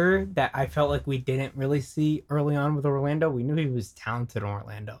hunger that I felt like we didn't really see early on with Orlando. We knew he was talented in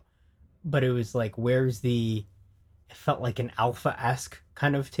Orlando, but it was like, where's the? It felt like an alpha-esque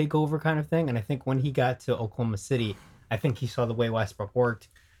kind of takeover kind of thing, and I think when he got to Oklahoma City, I think he saw the way Westbrook worked,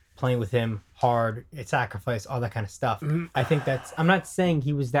 playing with him hard, it sacrifice, all that kind of stuff. Mm-hmm. I think I'm not saying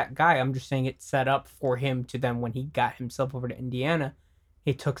he was that guy. I'm just saying it set up for him to then, when he got himself over to Indiana,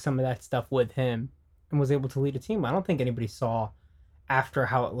 he took some of that stuff with him and was able to lead a team. I don't think anybody saw after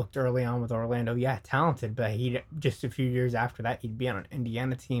how it looked early on with Orlando. Yeah, talented, but he just a few years after that, he'd be on an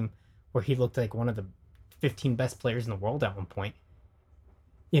Indiana team where he looked like one of the 15 best players in the world at one point.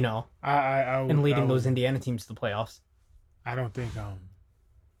 You know, and leading those Indiana teams to the playoffs. I don't think I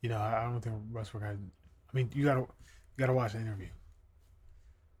don't think Westbrook had. I mean, you gotta watch the interview.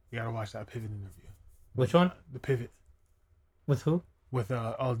 You gotta watch that pivot interview. Which one? The pivot. With who? With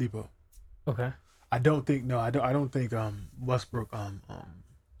Oladipo. Okay. I don't think Westbrook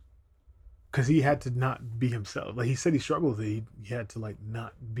because he had to not be himself. Like he said, he struggled with it. He had to like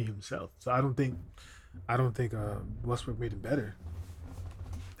not be himself. So I don't think Westbrook made it better.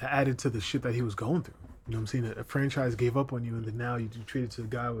 That added to the shit that he was going through. You know what I'm saying? A franchise gave up on you, and then now you traded to a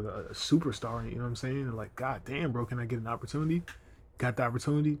guy with a superstar. You know what I'm saying? And like, God damn, bro, can I get an opportunity? Got the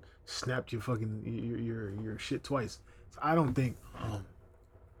opportunity, snapped your fucking your shit twice. So I don't think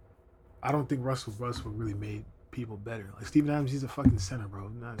Russell Westbrook really made people better. Like Steven Adams, he's a fucking center, bro.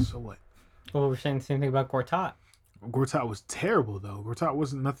 Not so what. Well, we're saying the same thing about Gortat. Gortat was terrible though. Gortat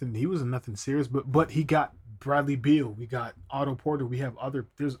wasn't nothing. He wasn't nothing serious, but he got Bradley Beal. We got Otto Porter. We have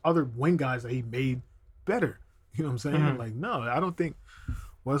there's other wing guys that he made better. You know what I'm saying? Mm-hmm. Like, no, I don't think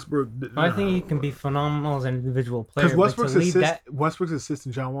Westbrook. I think he can be phenomenal as an individual player. Because Westbrook's assist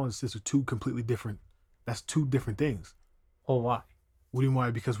and John Wall's assist are two completely different. That's two different things. Well, why? What do you mean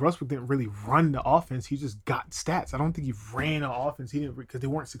why? Because Westbrook didn't really run the offense. He just got stats. I don't think he ran the offense. He didn't because they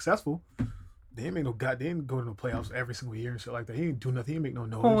weren't successful. They didn't make no they didn't go to the playoffs every single year and shit like that. He didn't do nothing. He didn't make no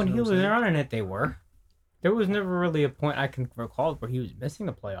noise. Well, when he was running it, they were. There was never really a point I can recall where he was missing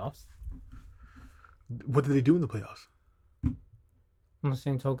the playoffs. What did they do in the playoffs? On the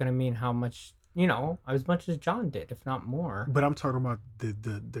same token, I mean, how much, as much as John did, if not more. But I'm talking about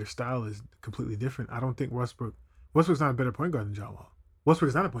their style is completely different. I don't think Westbrook's not a better point guard than John Wall.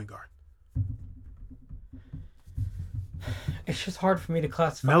 Westbrook's not a point guard. It's just hard for me to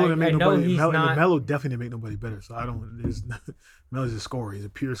classify. Melo definitely didn't make nobody better. So I don't. Melo's a scorer. He's a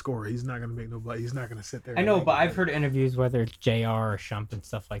pure scorer. He's not gonna make nobody. He's not gonna sit there. I know, but I've heard interviews whether it's JR or Shump and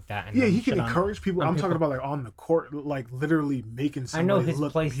stuff like that. And yeah, he can encourage people. I'm talking about like on the court, like literally making somebody look beautiful. I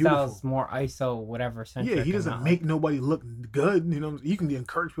know his play style's more ISO, whatever. Yeah, he doesn't make nobody look good. You know, you can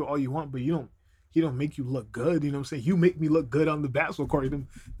encourage people all you want, but he don't make you look good. You know what I'm saying? You make me look good on the basketball court. Them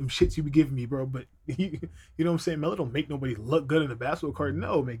shits you be giving me, bro. But you know what I'm saying? Melo don't make nobody look good on the basketball court.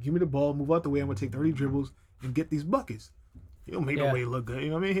 No, man. Give me the ball, move out the way. I'm going to take 30 dribbles and get these buckets. He don't make nobody look good. You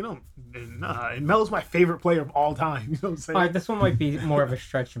know what I mean? He don't. And Melo's my favorite player of all time. You know what I'm saying? All right, this one might be more of a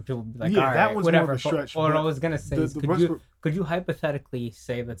stretch and people be like, all right, that one's whatever. More of a stretch. What I was going to say is, could you hypothetically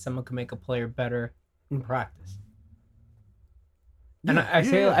say that someone could make a player better in practice? And I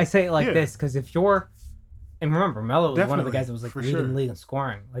say it like this because if you're, and remember, Melo was one of the guys that was like leading the league in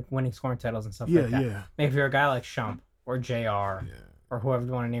scoring, like winning scoring titles and stuff like that. Yeah. Maybe if you're a guy like Shump or JR or whoever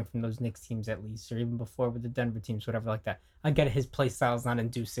you want to name from those Knicks teams at least, or even before with the Denver teams, whatever like that. I get it, his play style is not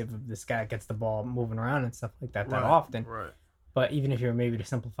inducive of this guy gets the ball moving around and stuff like that often. Right. But even if you're maybe to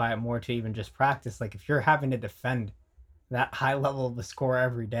simplify it more to even just practice, like if you're having to defend that high level of a score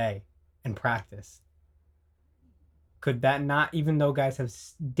every day in practice, could that not, even though guys have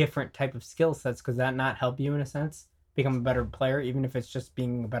different type of skill sets, could that not help you in a sense become a better player, even if it's just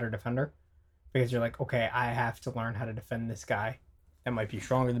being a better defender? Because you're like, okay, I have to learn how to defend this guy that might be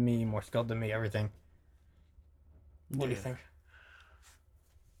stronger than me, more skilled than me, everything. What do you think?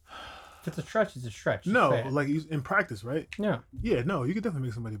 If it's a stretch, it's a stretch. No, like in practice, right? Yeah. Yeah, no, you could definitely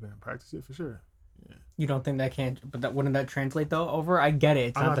make somebody better in practice, yeah, for sure. Yeah. You don't think that can't, but wouldn't that translate though over? I get it.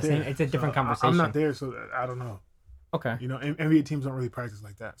 It's not the same. It's a different conversation. I'm not there, so I don't know. Okay. You know, NBA teams don't really practice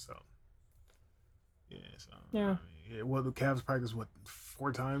like that, so. Yeah. So. Yeah. Well, the Cavs practice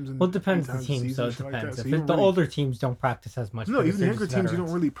 4 times. Well, it depends on the team, so it depends. Like if the older teams don't practice as much. No, even the younger teams, you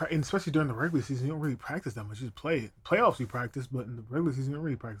don't really, and especially during the regular season, you don't really practice that much. You just play. Playoffs, you practice, but in the regular season, you don't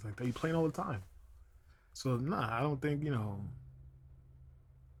really practice like that. You playing all the time. So, I don't think,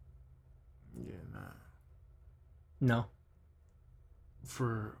 Yeah, nah. No.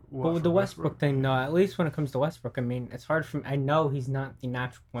 For what? But with the Westbrook thing, no. At least when it comes to Westbrook, I mean, it's hard for me. I know he's not the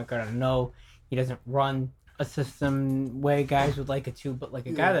natural point guard. I know he doesn't run a system way guys would like it to, but like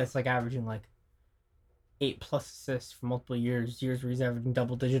a guy that's like averaging like 8+ assists for multiple years where he's averaging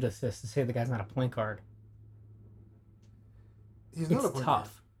double-digit assists, to say the guy's not a point guard. He's not a point guard.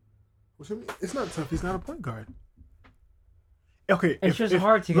 What you mean? It's not tough. He's not a point guard. Okay, it's just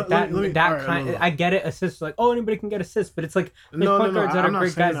hard to get kind. I get it. Assists, like, oh, anybody can get assists, but it's like point guards that are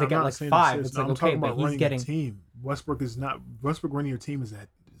great guys that get like 5. It's like, okay, but he's getting team. Westbrook running your team is a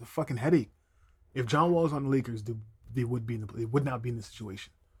fucking headache. If John Wall was on the Lakers, they would not be in the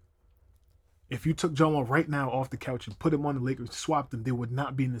situation. If you took John Wall right now off the couch and put him on the Lakers, swapped them, they would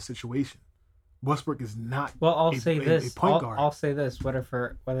not be in this situation. Westbrook is not. Well, I'll say this. I'll say this.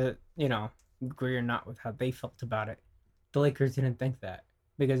 Whether agree or not with how they felt about it, the Lakers didn't think that,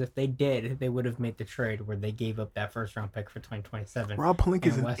 because if they did, they would have made the trade where they gave up that first-round pick for 2027. Rob Pelinka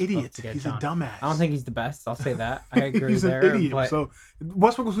is an idiot. He's a dumbass. I don't think he's the best. I'll say that. I agree he's there. He's an idiot. So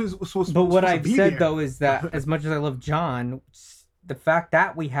Westbrook was supposed. But what I've said though is that as much as I love John, the fact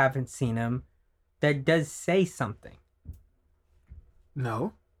that we haven't seen him, that does say something.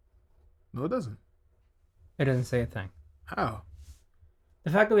 No, it doesn't. It doesn't say a thing. How? The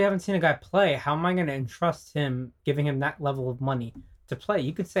fact that we haven't seen a guy play, how am I going to entrust him, giving him that level of money to play?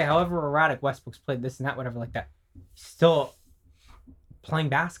 You could say however erratic Westbrook's played, this and that, whatever like that. He's still playing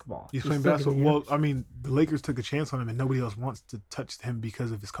basketball. He's playing basketball. Well, I mean, the Lakers took a chance on him, and nobody else wants to touch him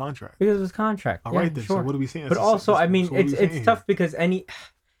because of his contract. Because of his contract. All right, then. Sure. So what are we saying? But also, I mean, it's tough because it's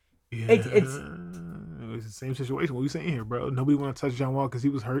the same situation. What are we saying here, bro? Nobody want to touch John Wall because he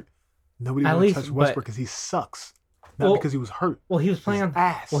was hurt. Nobody want to touch Westbrook because he sucks. Not because he was hurt. Well, he was playing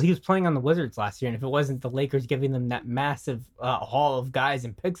he was playing on the Wizards last year, and if it wasn't the Lakers giving them that massive haul of guys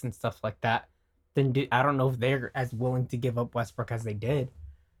and picks and stuff like that, then I don't know if they're as willing to give up Westbrook as they did.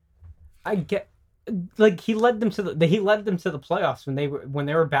 I get, like, he led them to the playoffs when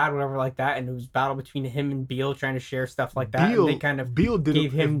they were bad, whatever like that, and it was battle between him and Beal trying to share stuff like that. Beal, and they kind of Beal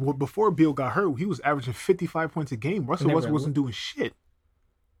gave him before Beal got hurt. He was averaging 55 points a game. Russell Westbrook wasn't doing shit.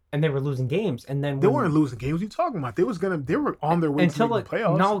 And they were losing games, and then they weren't losing games. What are you talking about? They were on their way to the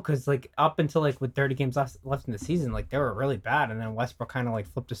playoffs. No, because up until with 30 games left in the season, they were really bad. And then Westbrook kind of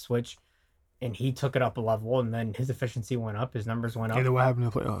flipped a switch, and he took it up a level, and then his efficiency went up, his numbers went up. And then what happened in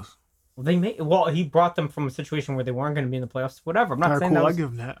the playoffs? He brought them from a situation where they weren't going to be in the playoffs. Whatever. I'm not saying cool. I give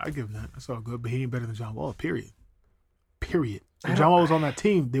him that. That's all good. But he ain't better than John Wall. Period. If John Wall was on that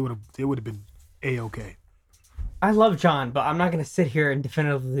team, they would have been A-okay. I love John, but I'm not going to sit here and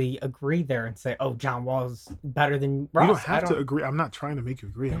definitively agree there and say, oh, John Wall's better than Russ. You don't have to agree. I'm not trying to make you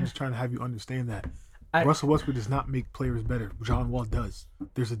agree. Yeah. I'm just trying to have you understand that Russell Westbrook does not make players better. John Wall does.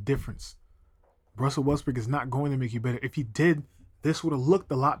 There's a difference. Russell Westbrook is not going to make you better. If he did, this would have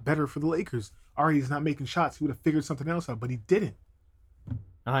looked a lot better for the Lakers. Already, he's not making shots. He would have figured something else out, but he didn't.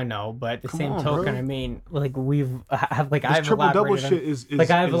 I know, but at the same token, bro. I mean, I've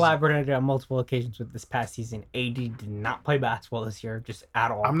elaborated on multiple occasions with this past season. AD did not play basketball this year, just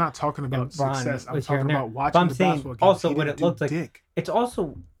at all. I'm not talking about success. I'm talking about watching the basketball games. Also, what it looked like, it's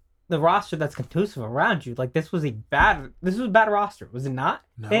also the roster that's conducive around you. This was a bad roster, was it not?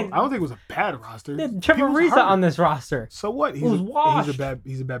 No, I don't think it was a bad roster. Trevor Ariza on this roster. So what? He's a bad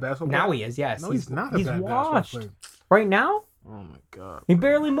basketball player. Now he is, yes. No, he's not a bad basketball player. Right now? Oh my God! He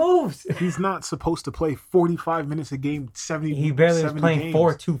barely moves. He's not supposed to play 45 minutes a game. 70. He barely was playing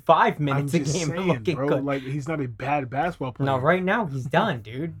 4 to 5 minutes a game. Saying, bro, good. He's not a bad basketball player. No, right now he's done,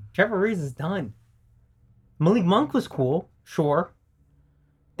 dude. Trevor Ariza's done. Malik Monk was cool, sure.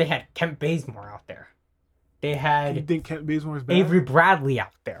 They had Kent Bazemore out there. They had. You think Kent Bazemore is bad? Avery Bradley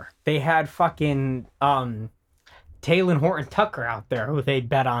out there. They had fucking Talen Horton Tucker out there, who they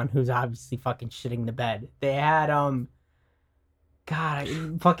bet on, who's obviously fucking shitting the bed. They had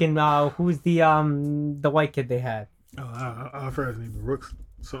who's the white kid they had? Oh, I forgot his name. Rooks,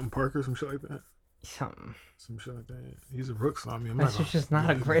 something Parker, some shit like that. Some shit like that. He's a Rooks. I mean, this isn't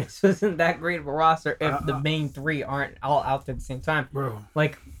that great of a roster if the main three aren't all out there at the same time, bro.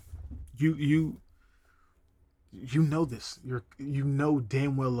 You know this. You know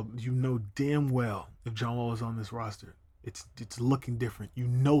damn well if John Wall is on this roster, it's looking different. You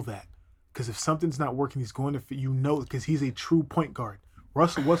know that. Because if something's not working, he's going to fit. Because he's a true point guard.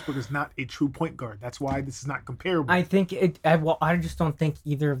 Russell Westbrook is not a true point guard. That's why this is not comparable. I think I just don't think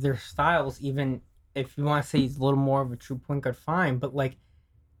either of their styles, even if you want to say he's a little more of a true point guard, fine. But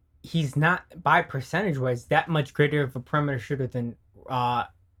he's not, by percentage wise, that much greater of a perimeter shooter than I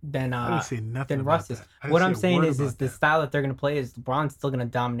didn't say nothing than Russ is. What I'm saying is the style that they're going to play is LeBron's still going to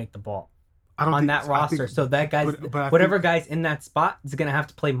dominate the ball. on that roster. So that guy's whatever guy's in that spot is gonna have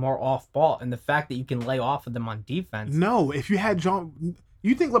to play more off ball. And the fact that you can lay off of them on defense. No, if you had John,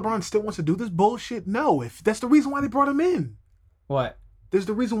 you think LeBron still wants to do this bullshit? No, if that's the reason why they brought him in. What? There's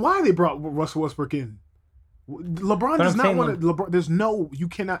the reason why they brought Russell Westbrook in. LeBron does not want to. LeBron, there's no. You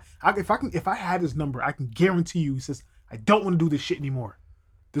cannot. If I had his number, I can guarantee you. He says, "I don't want to do this shit anymore."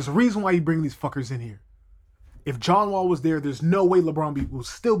 There's a reason why you bring these fuckers in here. If John Wall was there, there's no way LeBron will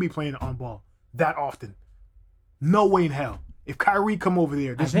still be playing on ball that often. No way in hell. If Kyrie come over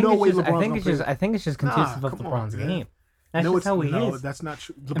there, there's no way LeBron's I think it's just conducive of LeBron's game. That's just how he is. That's not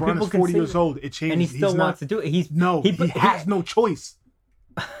true. LeBron is 40 years old. It changes. And he still wants to do it. He has no choice.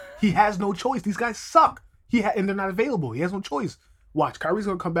 He has no choice. These guys suck. And they're not available. He has no choice. Watch, Kyrie's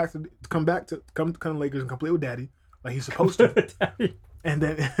gonna come to Lakers and come play with Daddy like he's supposed to. And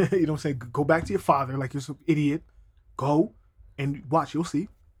then you know what I'm saying, go back to your father like you're some idiot. Go and watch. You'll see.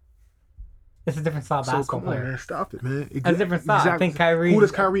 It's a different style basketball player. Man, stop it, man. It's a different style. Exactly. I think Kyrie. Who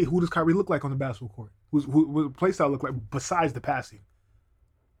does Kyrie look like on the basketball court? What play style look like besides the passing?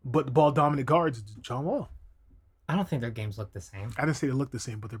 But the ball dominant guards, John Wall. I don't think their games look the same. I didn't say they look the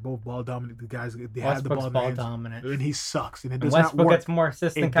same, but they're both ball dominant. The guys, they have the ball in their hands, dominant, and he sucks. And it does Westbrook not work. Gets more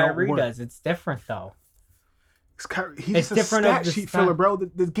assists than Kyrie does. It's different though. He's a stat sheet filler, bro.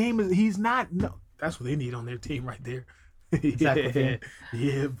 The game is. He's not. No, that's what they need on their team right there. Exactly.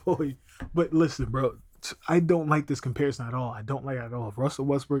 Yeah, boy. But listen, bro. I don't like this comparison at all. I don't like it at all. If Russell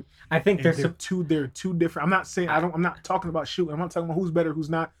Westbrook, I think they're two different. I'm not saying I'm not talking about shooting. I'm not talking about who's better, who's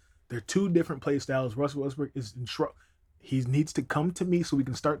not. They're two different play styles. Russell Westbrook is in trouble. He needs to come to me so we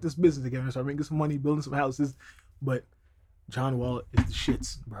can start this business together and start making some money, building some houses. But John Wall is the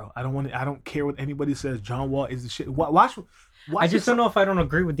shits, bro. I don't care what anybody says. John Wall is the shit. Watch I just don't know if I don't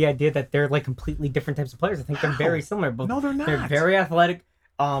agree with the idea that they're like completely different types of players. I think they're very similar. But no, they're not. They're very athletic.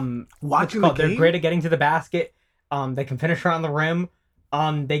 Watching the game, they're great at getting to the basket. They can finish around the rim.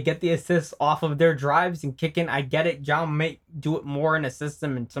 They get the assists off of their drives and kicking. I get it. John may do it more in a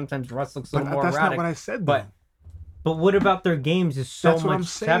system, and sometimes Russ looks a little more erratic. That's not what I said, though. But what about their games is so much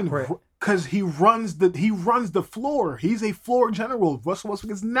separate? Because he runs the floor. He's a floor general. Russell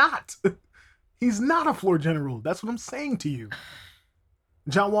Westbrook is not. He's not a floor general. That's what I'm saying to you.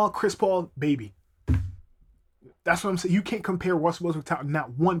 John Wall, Chris Paul, baby. That's what I'm saying. You can't compare Russell Westbrook to not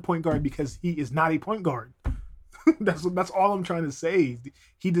one point guard because he is not a point guard. That's all I'm trying to say.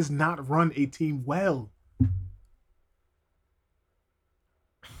 He does not run a team well.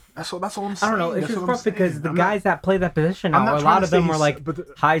 That's all I'm saying. I don't know. It's just rough because the guys that play that position now, a lot of them are like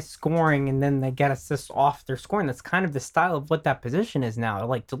high scoring and then they get assists off their scoring. That's kind of the style of what that position is now.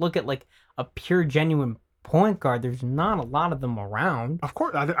 Like to look at like a pure, genuine point guard, there's not a lot of them around. Of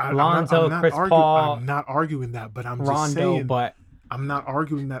course, Lonzo, Chris Paul. I'm not arguing that, but I'm just Rondo, saying. But I'm not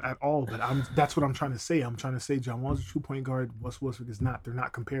arguing that at all. But that's what I'm trying to say. I'm trying to say John Wall's a true point guard. Westbrook is not. They're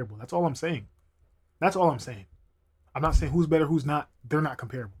not comparable. That's all I'm saying. That's all I'm saying. I'm not saying who's better, who's not. They're not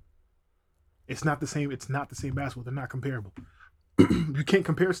comparable. It's not the same. It's not the same basketball. They're not comparable. You can't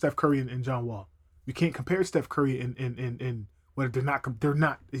compare Steph Curry and John Wall. You can't compare Steph Curry and what they're not. They're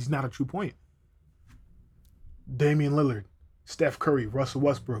not. He's not a true point. Damian Lillard, Steph Curry, Russell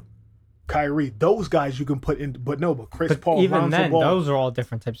Westbrook, Kyrie. Those guys you can put in. But Chris Paul. Even then, those are all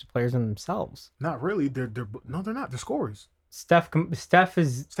different types of players in themselves. Not really. They're not. They're scorers. Steph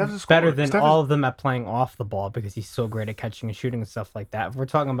is better than all of them at playing off the ball because he's so great at catching and shooting and stuff like that. If we're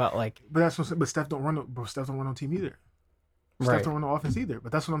talking about like, but Steph don't run. Steph don't run on team either. Steph don't run on offense either.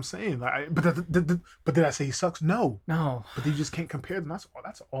 But that's what I'm saying. Like, but did I say he sucks? No. But you just can't compare them. That's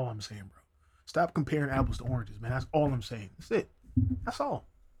all I'm saying, bro. Stop comparing apples to oranges, man. That's all I'm saying. That's it. That's all.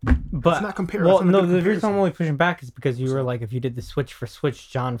 But it's not comparison. Well, no, the reason I'm only pushing back is because you were like, if you did the switch for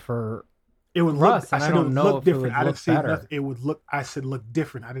John for. It would Russ, look. I said it would look different. I didn't say nothing. It would look. I said look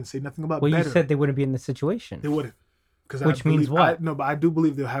different. I didn't say nothing about. Well, better. you said they wouldn't be in this situation. They wouldn't. Which means what? No, but I do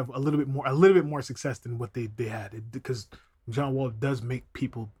believe they'll have a little bit more success than what they had because John Wall does make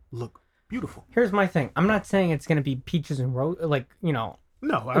people look beautiful. Here's my thing. I'm not saying it's going to be peaches and rose, like No,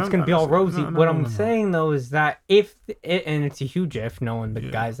 it's going to be all rosy. What I'm saying though is that and it's a huge if, knowing the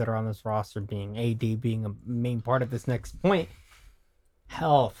guys that are on this roster being AD being a main part of this next point,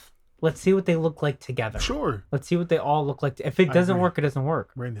 health. Let's see what they look like together. Sure. Let's see what they all look like. If it doesn't work, it doesn't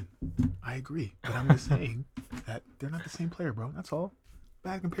work. Brandon, I agree. But I'm just saying that they're not the same player, bro. That's all.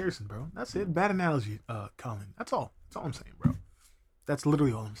 Bad comparison, bro. That's it. Bad analogy, Colin. That's all. That's all I'm saying, bro. That's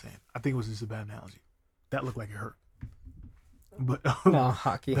literally all I'm saying. I think it was just a bad analogy. That looked like it hurt. But no,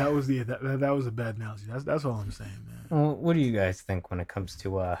 hockey. That was that was a bad analogy. That's all I'm saying, man. Well, what do you guys think when it comes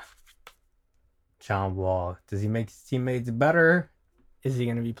to John Wall? Does he make his teammates better? Is he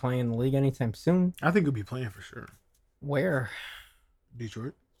going to be playing in the league anytime soon? I think he'll be playing for sure. Where?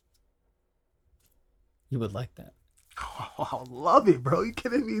 Detroit. You would like that. Oh, I love it, bro. You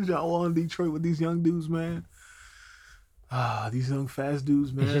kidding me? John Wall in Detroit with these young dudes, man. These young fast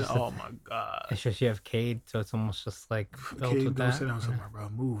dudes, man. Oh my god. It's just you have Cade, so it's almost just like Cade, go sit down somewhere, bro.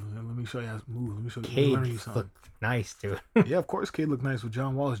 Move. Let me show you how to move. Let me show you. Cade Learn you something. Look nice, dude. Yeah, of course, Cade look nice with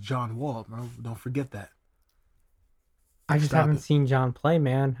John Wall. It's John Wall, bro. Don't forget that. I just haven't seen John play,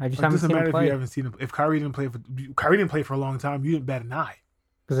 man. I just haven't seen him play. It doesn't matter if you haven't seen him. If Kyrie didn't play for a long time, you didn't bat an eye.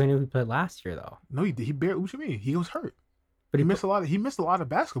 Because I knew he played last year, though. No, he did. He barely. What you mean? He was hurt. But he missed a lot. He missed a lot of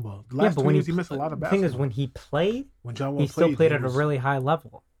basketball. The last 2 years, he missed a lot of basketball. The thing is, when he played, when John Wall he still played at a really high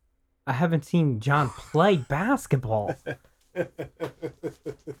level. I haven't seen John play basketball.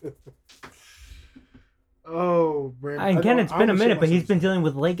 Oh, man. Again, it's been a minute, but he's been dealing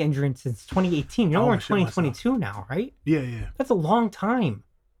with leg injury since 2018. We're in 2022 now, right? Yeah. That's a long time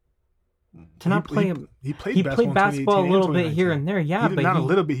to not play. He played basketball a little bit here and there, yeah, but not a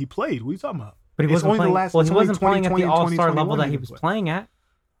little bit. He played. What are you talking about? But he wasn't playing. He wasn't playing at the All-Star level that he was playing at.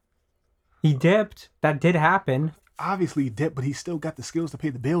 He dipped. That did happen. Obviously, he dipped, but he still got the skills to pay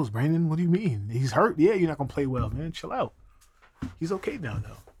the bills, Brandon. What do you mean? He's hurt. Yeah, you're not gonna play well, man. Chill out. He's okay now,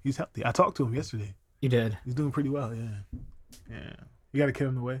 though. He's healthy. I talked to him yesterday. You did. He's doing pretty well. Yeah. You got to get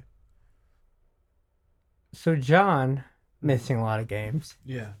him away. So John missing a lot of games.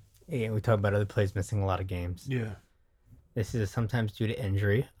 Yeah. We talk about other players missing a lot of games. Yeah. This is sometimes due to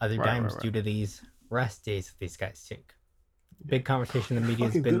injury, other times due to these rest days that these guys take. Big conversation in the media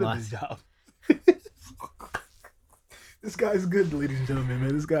has been last. This guy's good, ladies and gentlemen,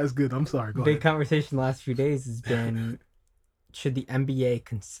 man. This guy's good. I'm sorry. Go ahead. Big conversation the last few days has been, should the NBA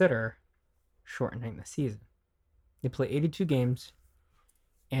consider shortening the season? They play 82 games,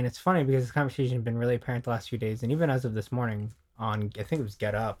 and it's funny because this conversation has been really apparent the last few days, and even as of this morning, on I think it was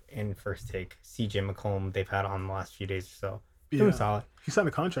Get Up and First Take, CJ McCollum they've had on the last few days or so. Doing solid. He signed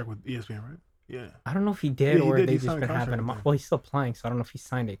a contract with ESPN, right? Yeah. I don't know if he did or they just been having him. Well, he's still playing, so I don't know if he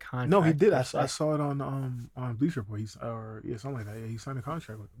signed a contract. No, he did. I saw it on Bleacher Report. Something like that. Yeah, he signed a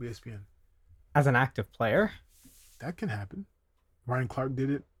contract with ESPN. As an active player? That can happen. Ryan Clark did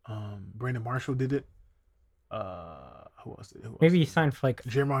it. Brandon Marshall did it. Who else did it? Maybe he signed for like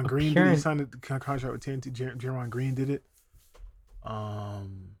Jermon Green. He signed a contract with TNT. Jermon Green did it.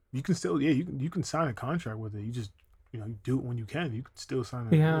 You can still, you can sign a contract with it. You just, you do it when you can. You can still sign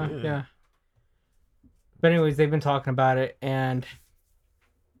it. Yeah. But anyways, they've been talking about it, and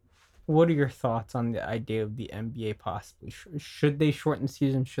what are your thoughts on the idea of the NBA possibly? Should they shorten the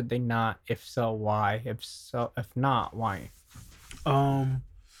season? Should they not? If so, why? If not, why?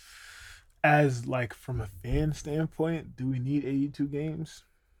 As like from a fan standpoint, do we need 82 games?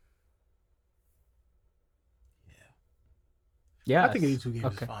 Yeah. I think 82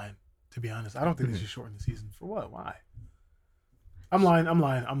 games is fine, to be honest. I don't think they should shorten the season. For what? Why? I'm lying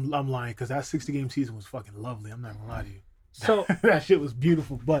because that 60-game season was fucking lovely. I'm not gonna lie to you. So that shit was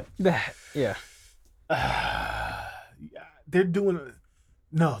beautiful, but yeah. They're doing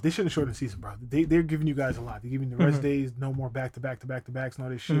no, they shouldn't shorten the season, bro. They're giving you guys a lot. They're giving you the rest days, no more back to backs and all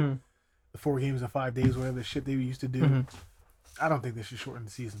this shit. The 4 games in 5 days, whatever the shit they used to do. I don't think they should shorten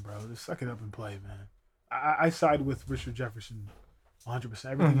the season, bro. Just suck it up and play, man. I side with Richard Jefferson 100%.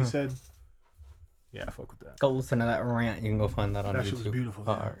 Everything he said. Yeah, I fuck with that. Go listen to that rant. You can go find that on YouTube. That shit was beautiful.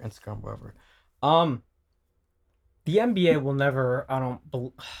 Or Instagram, wherever. The NBA will never. I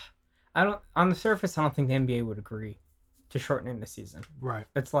don't. On the surface, I don't think the NBA would agree to shortening the season. Right.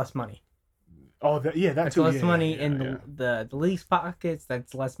 It's less money. Oh, that's less money in the league's pockets.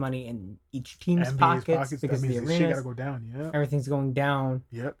 That's less money in each team's pockets because the arenas. Shit gotta go down. Yeah. Everything's going down.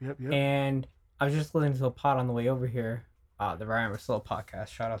 Yep. And I was just listening to a pod on the way over here. The Ryan Russillo podcast.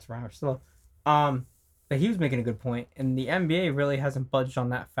 Shout out to Ryan Russillo. But he was making a good point, and the NBA really hasn't budged on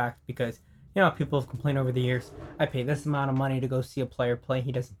that fact because people have complained over the years. I pay this amount of money to go see a player play.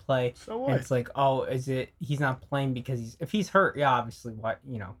 He doesn't play. So what? And it's like, oh, is it he's not playing because if he's hurt? Yeah, obviously,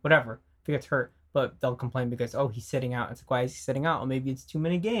 whatever. If he gets hurt, but they'll complain because he's sitting out. It's like, why is he sitting out? Well, maybe it's too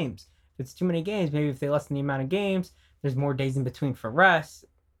many games. If it's too many games, maybe if they lessen the amount of games, there's more days in between for rest,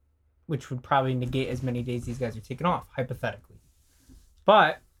 which would probably negate as many days these guys are taking off, hypothetically.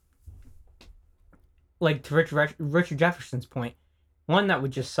 But, like to Richard Jefferson's point, one that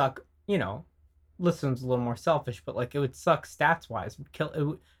would just suck, listen's a little more selfish, but like it would suck stats-wise.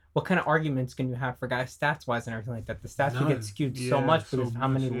 What kind of arguments can you have for guys stats-wise and everything like that? The stats would get skewed so much because of how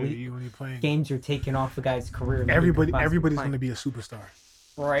many games you're taking off a guy's career. Everybody's going to be a superstar.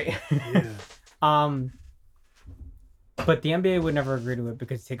 Right. Yeah. But the NBA would never agree to it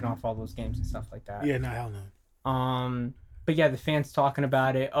because it's taking off all those games and stuff like that. Yeah, no, hell no. But yeah, the fans talking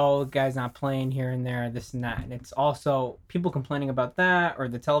about it. Oh, the guy's not playing here and there, this and that, and it's also people complaining about that, or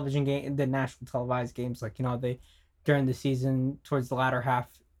the television game, the national televised games. Like they during the season, towards the latter half,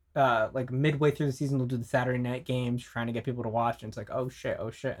 like midway through the season, they'll do the Saturday night games, trying to get people to watch, and it's like oh shit,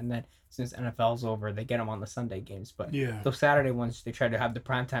 and then since NFL's over, they get them on the Sunday games. But those Saturday ones, they try to have the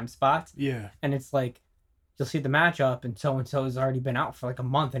primetime spots. Yeah, and it's like, you'll see the matchup, and so has already been out for like a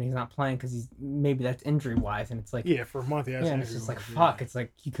month, and he's not playing because maybe that's injury wise, and it's like for a month, and it's just like fuck. It's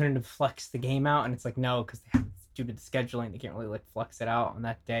like you couldn't have flexed the game out, and it's like no, because due to the scheduling, they can't really like flex it out on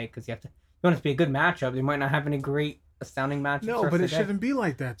that day because you want it to be a good matchup. They might not have any great astounding matchups. No, but it shouldn't be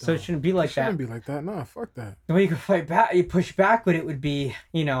like that. Though. So it shouldn't be like that. It shouldn't be like that. No, fuck that. The way you could fight back, you push back, but it would be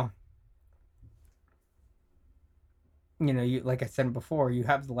you like I said before, you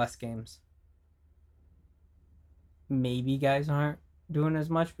have the less games. Maybe guys aren't doing as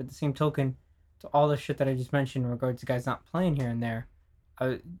much, but the same token, to all the shit that I just mentioned in regards to guys not playing here and there,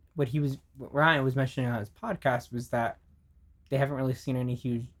 what Ryan was mentioning on his podcast was that they haven't really seen any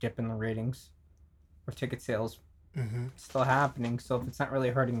huge dip in the ratings or ticket sales still happening. So if it's not really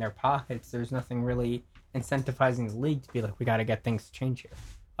hurting their pockets, there's nothing really incentivizing the league to be like, we got to get things to change here,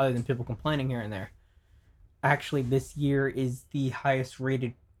 other than people complaining here and there. Actually, this year is the highest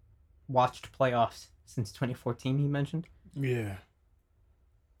rated watched playoffs since 2014, he mentioned. Yeah.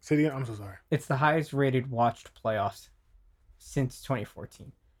 Say it again. I'm so sorry. It's the highest rated watched playoffs since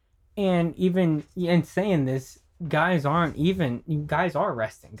 2014. And even in saying this, guys are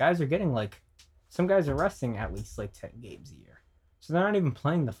resting. Guys are getting some guys are resting at least 10 games a year. So they're not even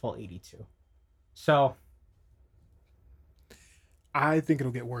playing the full 82. So I think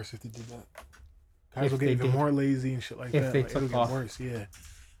it'll get worse if they did that. Guys will get even more lazy and shit like that. If they took off. Get worse, yeah.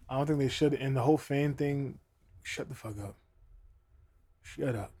 I don't think they should. And the whole fan thing, shut the fuck up.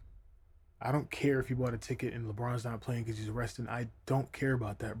 Shut up. I don't care if you bought a ticket and LeBron's not playing because he's resting. I don't care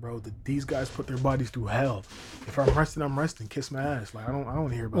about that, bro. These guys put their bodies through hell. If I'm resting, I'm resting. Kiss my ass. I don't want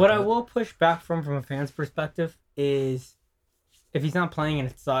to hear about what that. I will push back from a fan's perspective is if he's not playing and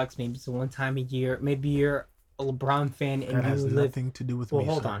it sucks, maybe it's a one time a year. Maybe you're a LeBron fan and that has nothing to do with me.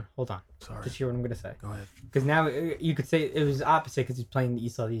 Well, hold on. Sorry. Just hear what I'm gonna say. Go ahead. Because now you could say it was opposite because he's playing the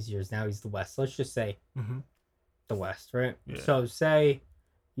East all these years. Now he's the West. So let's just say the West, right? Yeah. So say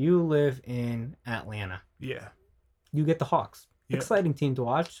you live in Atlanta. Yeah. You get the Hawks. Yep. Exciting team to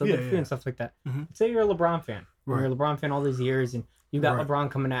watch. So they're free and stuff like that. Say you're a LeBron fan. Right. You're a LeBron fan all these years, and you got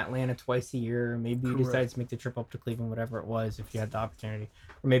LeBron coming to Atlanta twice a year. Maybe you decide to make the trip up to Cleveland, whatever it was, if you had the opportunity,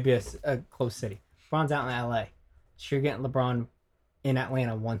 or maybe a close city. LeBron's out in LA. So you're getting LeBron in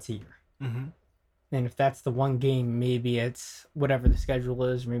Atlanta once a year. And if that's the one game, maybe it's whatever the schedule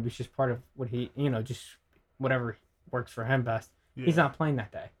is, or maybe it's just part of what he, just whatever works for him best. Yeah. He's not playing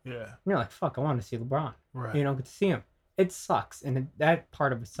that day. Yeah. And you're like, fuck, I want to see LeBron. Right. You don't get to see him. It sucks. And that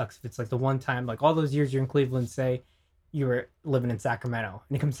part of it sucks if it's the one time, all those years you're in Cleveland, say you were living in Sacramento,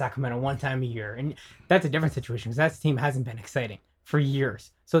 and you come to Sacramento one time a year. And that's a different situation because that team hasn't been exciting for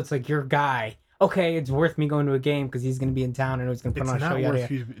years. So it's your guy. Okay, it's worth me going to a game because he's going to be in town and he's going to put on a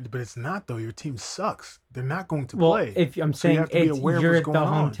show. But it's not, though. Your team sucks. They're not going to play. If I'm saying you're at the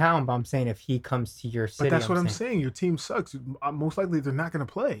hometown, but I'm saying if he comes to your city. But that's what I'm saying. Your team sucks. Most likely, they're not going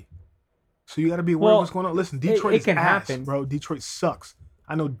to play. So you got to be aware of what's going on. Listen, Detroit is ass, bro. Detroit sucks.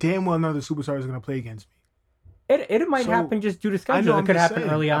 I know damn well none of the superstars are going to play against me. It might happen just due to schedule. It could happen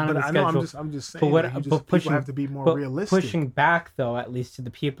early on in the schedule. I'm just saying. But people have to be more realistic. Pushing back, though, at least to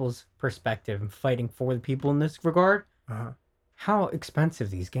the people's perspective and fighting for the people in this regard, how expensive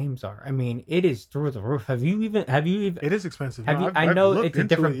these games are. I mean, it is through the roof. Have you even? It is expensive. I know it's a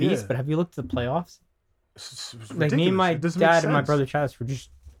different beast, but have you looked at the playoffs? It's me and my dad and my brother Chaz were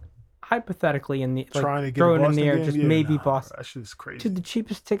just hypothetically in the trying to throw it in the air, game? just maybe Boston. That shit is crazy. Dude, the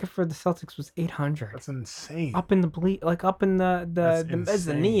cheapest ticket for the Celtics was $800. That's insane. Up in up in the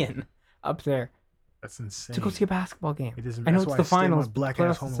mezzanine up there. That's insane. To go see a basketball game. It isn't. I know it's the finals. Black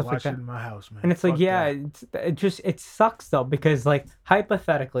ass home and watch it in my house, man. And it's it sucks though because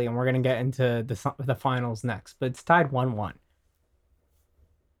hypothetically, and we're gonna get into the finals next, but it's tied 1-1.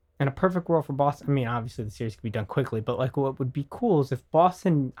 In a perfect world for Boston, I mean, obviously the series could be done quickly, but what would be cool is if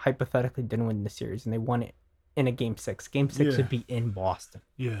Boston hypothetically didn't win the series and they won it in a game 6. Game 6 would be in Boston.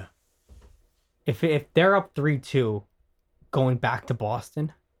 Yeah. If they're up 3-2, going back to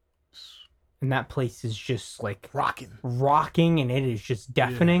Boston, and that place is just rocking, and it is just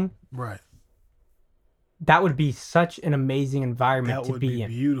deafening. Yeah. Right. That would be such an amazing environment to be in.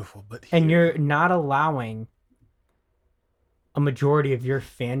 Beautiful, but and you're not allowing a majority of your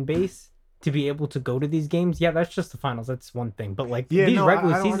fan base to be able to go to these games. Yeah, that's just the finals. That's one thing. But like these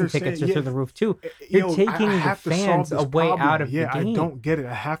regular season tickets are through the roof too. You're taking the fans away out of the game. I don't get it.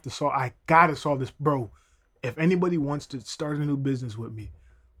 I gotta solve this, bro. If anybody wants to start a new business with me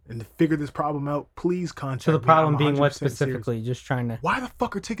and to figure this problem out, please contact me. So the problem being what specifically? Serious. Just trying to. Why the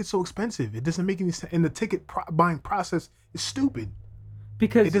fuck are tickets so expensive? It doesn't make any sense. And the ticket buying process is stupid.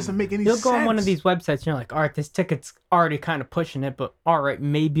 Because it doesn't make any sense. You'll go on one of these websites and you're like, all right, this ticket's already kind of pushing it, but all right,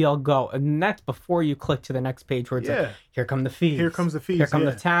 maybe I'll go. And that's before you click to the next page where it's like, here come the fees. Here comes the fees. Here come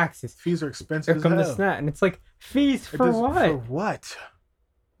the taxes. Fees are expensive. Here come the snap. And it's like, fees for what? For what?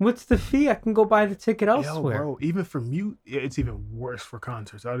 What's the fee? I can go buy the ticket elsewhere. Bro, even for mute, it's even worse for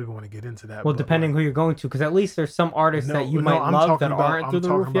concerts. I don't even want to get into that. Well, depending who you're going to, because at least there's some artists that you might love that aren't through the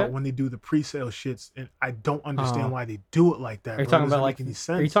roof yet. I'm talking about when they do the pre-sale shits, and I don't understand why they do it like that. Are you talking about like any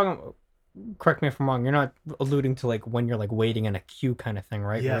sense? Are you talking? Correct me if I'm wrong. You're not alluding to like when you're like waiting in a queue kind of thing,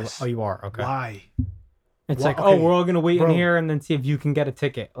 right? Yes. Oh, you are. Okay. Why? It's like, okay, we're all gonna wait in here and then see if you can get a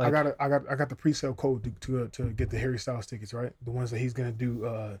ticket. Like, I got the pre-sale code to get the Harry Styles tickets, right? The ones that he's gonna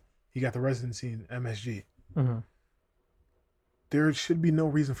do. He got the residency in MSG. Mm-hmm. There should be no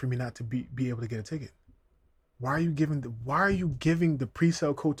reason for me not to be able to get a ticket. Why are you giving the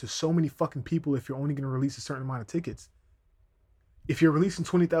pre-sale code to so many fucking people if you're only going to release a certain amount of tickets? If you're releasing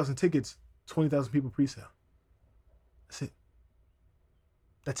 20,000 tickets, 20,000 people pre-sale.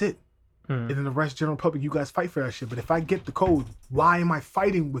 That's it. And then the rest, general public, you guys fight for that shit. But if I get the code, why am I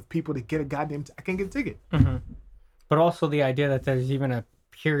fighting with people to get a goddamn? I can't get a ticket. Mm-hmm. But also the idea that there's even a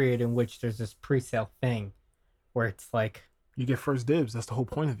period in which there's this pre-sale thing where it's like you get first dibs. That's the whole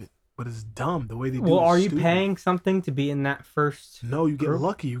point of it. But it's dumb the way they do it. Well, are you paying something to be in that first? No, you get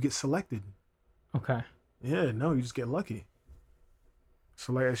lucky. You get selected. Okay. Yeah, no, you just get lucky.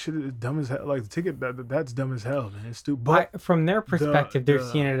 So like that shit is dumb as hell. Like the ticket that's dumb as hell, man. It's stupid. But from their perspective, they're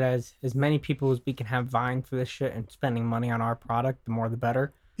seeing it as many people as we can have vying for this shit and spending money on our product, the more the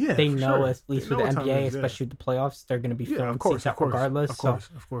better. Yeah, they know, at least with the NBA, especially with the playoffs, they're going to be filling seats out regardless. Of course.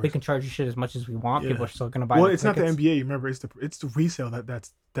 We can charge you shit as much as we want. People are still going to buy. Well, it's not the NBA. Remember, it's the resale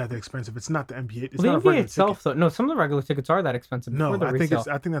that's expensive. It's not the NBA. It's not the NBA itself, though. No, some of the regular tickets are that expensive. No, I think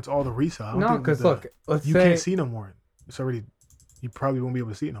that's all the resale. No, because look, you can't see no more. It's already. You probably won't be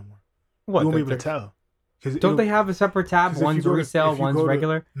able to see it no more. What? You won't be able to tell. Don't they have a separate tab? One's resale, one's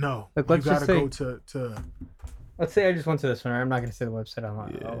regular. No, let's just say. Go to. Let's say I just went to this one. I'm not going to say the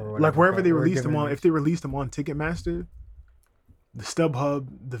website like wherever they released them on. If they released them on Ticketmaster, the StubHub,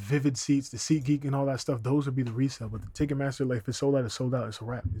 the Vivid Seats, the SeatGeek, and all that stuff, those would be the resale. But the Ticketmaster, like if it's sold out, it's sold out. It's a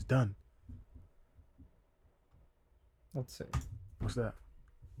wrap. It's done. Let's see. What's that?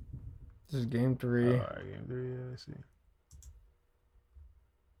 This is Game 3. All right, Game 3. Yeah, let's see.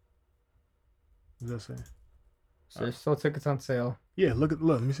 What does that say? So there's still tickets on sale. Yeah, look.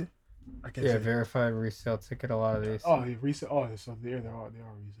 Let me see. I can't see. Verified resale ticket. A lot of these. Oh, resale. Oh, so they are resales.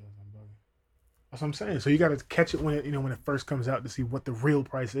 That's what I'm saying. So you got to catch it when it first comes out to see what the real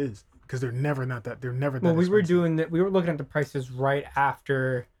price is, because they're never that. Well, we were doing that. We were looking at the prices right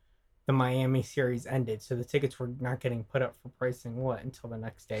after the Miami series ended, so the tickets were not getting put up for pricing until the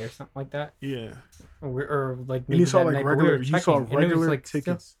next day or something like that. Yeah. Or like maybe you saw like regular. You saw regular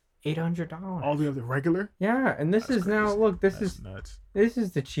tickets. $800. All the other regular? Yeah, and this is crazy. Now look. This That's is nuts. This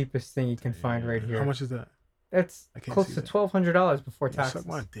is the cheapest thing you can find right here. How much is that? That's close to $1,200 before taxes. Suck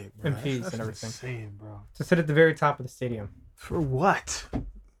my dick, bro. And fees and everything. Insane, bro. To sit at the very top of the stadium. For what?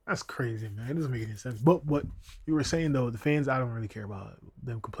 That's crazy, man. It doesn't make any sense. But what you were saying though, the fans, I don't really care about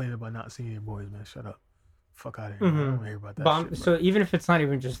them complaining about not seeing your boys, man. Shut up. Fuck out of here. I don't hear about that shit, so even if it's not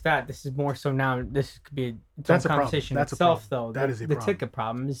even just that, this is more so now. This could be a conversation itself, though. That is a problem. The ticket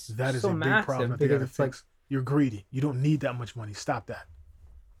problem is that is so a big problem because it's like you're greedy. You don't need that much money. Stop that.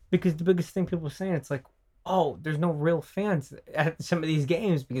 Because the biggest thing people are saying, it's like, oh, there's no real fans at some of these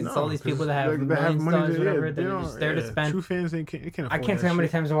games because it's all these people that have millions of dollars, whatever. They're just there to spend. True fans, they can't afford I can't tell how many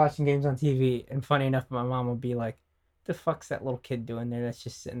times I'm watching games on TV, and funny enough, my mom will be like, the fuck's that little kid doing there that's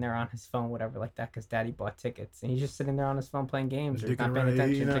just sitting there on his phone, whatever, like that, because daddy bought tickets and he's just sitting there on his phone playing games or not paying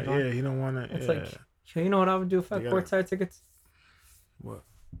attention. He don't want to. It's like, you know what I would do if I had courtside tickets? What?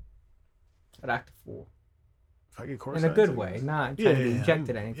 I'd act a fool. If I get courtside in a good way, not trying to be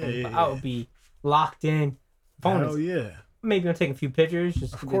injected anything, but I would be locked in. Phone Hell yeah. Maybe I'll take a few pictures.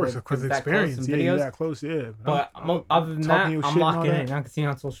 Just of course, because experience. Yeah, you're that close, yeah. But other than that, I'm locking in. I can see you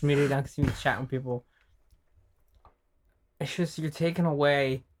on social media. I can see you chatting with people. It's just you're taking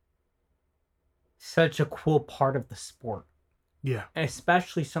away such a cool part of the sport. Yeah. And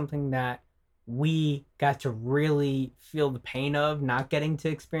especially something that we got to really feel the pain of not getting to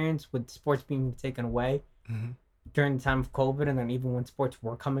experience with sports being taken away. Mm-hmm. during the time of COVID, and then even when sports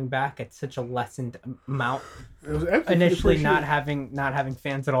were coming back at such a lessened amount. It was empty initially not having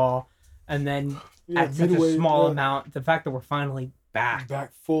fans at all, and then at such a small amount. The fact that we're finally back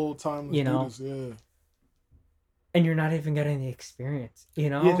full time, you know, and you're not even getting the experience, you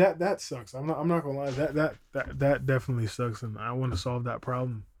know. Yeah, that sucks. I'm not gonna lie. That definitely sucks, and I want to solve that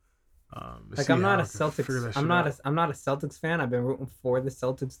problem. Like I'm not a Celtics. I'm not a Celtics fan. I've been rooting for the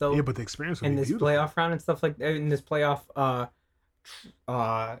Celtics though. Yeah, but the experience in this beautiful playoff round and stuff like that, in this playoff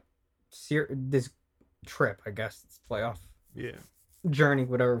this trip, I guess it's playoff. Yeah. Journey,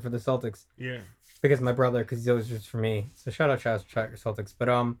 whatever, for the Celtics. Yeah. Because my brother, because he's always just for me. So shout out your Celtics. But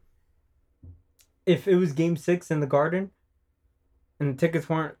if it was Game 6 in the Garden, and the tickets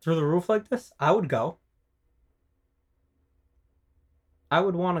weren't through the roof like this, I would go. I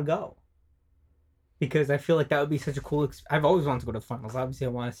would want to go. Because I feel like that would be such a cool... I've always wanted to go to the finals. Obviously,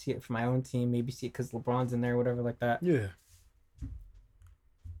 I want to see it for my own team. Maybe see it because LeBron's in there, whatever like that. Yeah.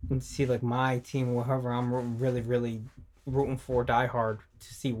 And see like my team, whoever I'm really, really rooting for, die hard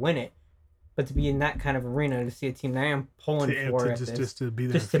to see win it. But to be in that kind of arena, to see a team that I am pulling for just to be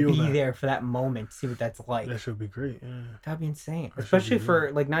there, just to be there for that moment, see what that's like. That should be great. Yeah. That'd be insane, especially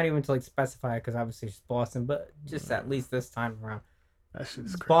for like not even to like specify because obviously it's Boston, but just at least this time around. That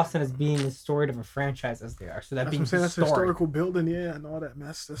shit's crazy. Boston is being as storied of a franchise as they are, so that's being that's a historical building, yeah, and all that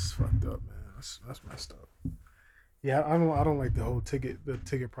mess. That's fucked up, man. That's messed up. Yeah, I don't like the whole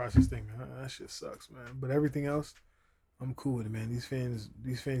ticket process thing, man. That shit sucks, man. But everything else, I'm cool with it, man. These fans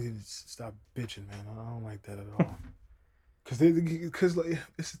need to stop bitching, man. I don't like that at all. Because like,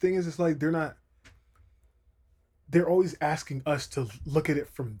 it's the thing is, it's like they're always asking us to look at it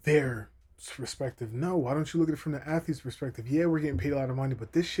from their perspective. No, why don't you look at it from the athlete's perspective? Yeah, we're getting paid a lot of money,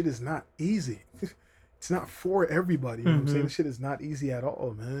 but this shit is not easy. It's not for everybody. You know what I'm saying? This shit is not easy at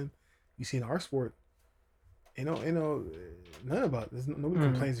all, man. You see in our sport, you know, none about this. Nobody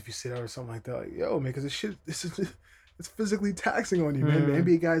complains if you sit out or something like that. Like, yo, man, because it's physically taxing on you, man. The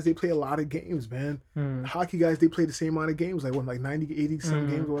NBA guys, they play a lot of games, man. The hockey guys, they play the same amount of games, like 90, 80 some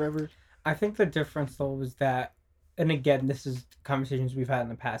games or whatever. I think the difference though was that, and again, this is conversations we've had in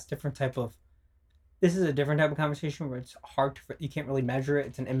the past. This is a different type of conversation where it's hard to, you can't really measure it.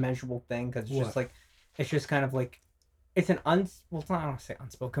 It's an immeasurable thing because it's just kind of like, it's an I don't want to say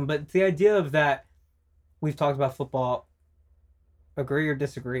unspoken, but it's the idea of that. We've talked about football. Agree or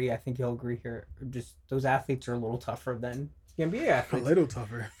disagree? I think you'll agree here. Just those athletes are a little tougher than the NBA athletes. A little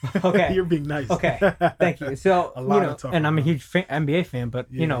tougher. Okay, you're being nice. Okay, thank you. So tougher, and I'm a huge NBA fan, but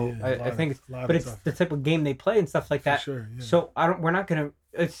I think it's the type of game they play and stuff like that. For sure. Yeah. So you're not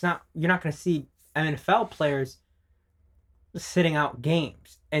gonna see NFL players sitting out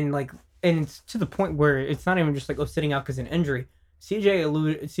games and it's to the point where it's not even just like sitting out because of an injury. CJ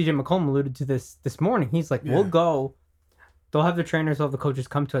McCollum alluded to this morning. He's like, we'll go. They'll have the trainers, they'll have the coaches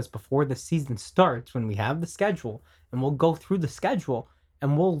come to us before the season starts when we have the schedule, and we'll go through the schedule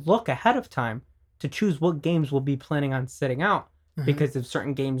and we'll look ahead of time to choose what games we'll be planning on sitting out because of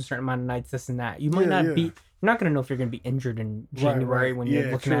certain games, a certain amount of nights, this and that. You might not be, you're not going to know if you're going to be injured in January when you're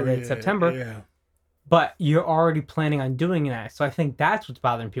looking at it in September. Yeah. But you're already planning on doing that. So I think that's what's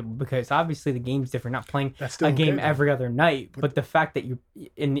bothering people because obviously the game's different. Not playing a game every other night, but the fact that you're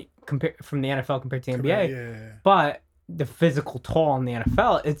from the NFL compared to the NBA, but the physical toll on the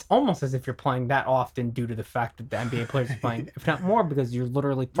NFL, it's almost as if you're playing that often due to the fact that the NBA players are playing, if not more, because you're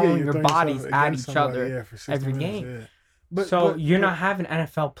literally throwing your bodies at each other every game. Yeah. But you're not having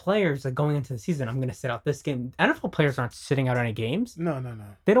NFL players like going into the season, I'm going to sit out this game. NFL players aren't sitting out any games. No.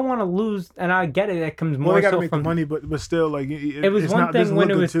 They don't want to lose, and I get it. It comes more they gotta so make from the money, but still, like it was one thing when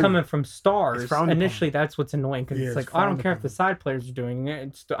it was coming from stars. Initially, that's what's annoying because it's like I don't care if the side players are doing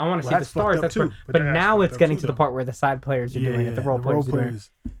it. I want to see the stars. That's but now it's getting to the part where the side players are doing it. The role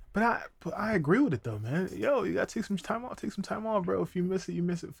players. But I agree with it though, man. Yo, you gotta take some time off. Take some time off, bro. If you miss it, you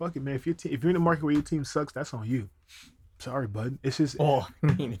miss it. Fuck it, man. If you're in a market where your team sucks, that's on you. Sorry, bud. It's just. Oh,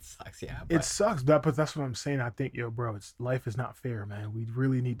 I mean, it sucks, yeah. It sucks, but that's what I'm saying. I think, yo, bro, life is not fair, man. We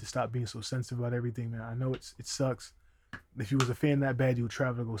really need to stop being so sensitive about everything, man. I know it sucks. If you was a fan that bad, you would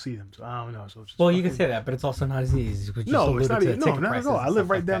travel to go see them. So I don't know. So you can say that, but it's also not as easy. No, it's not easy. No, not at all. I live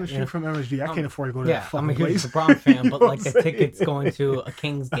right down the street from MSG. I can't afford to go to that fucking place. I'm a huge LeBron fan, but like the tickets going to a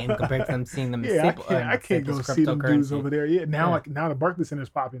Kings game compared to them seeing them. I can't go see them dudes over there. Yeah, now the Barclays Center's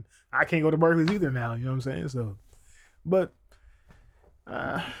popping. I can't go to Barclays either now. You know what I'm saying? So, but.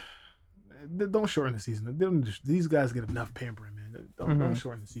 Don't shorten the season. These guys get enough pampering, man. Don't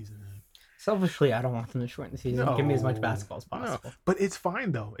shorten the season, man. Selfishly, I don't want them to shorten the season. Give me as much basketball as possible. No. But it's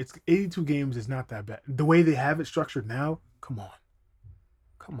fine though. It's 82 games is not that bad. The way they have it structured now, come on.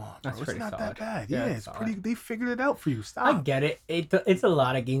 Come on, bro. That's it's pretty not solid. that bad. Yeah, Yeah, it's solid. pretty. They figured it out for you. Stop. I get it. It's a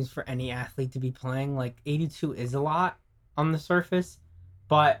lot of games for any athlete to be playing. Like 82 is a lot on the surface,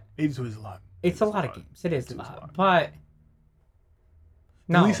 but 82 is a lot. It's a lot of games. It is a lot, but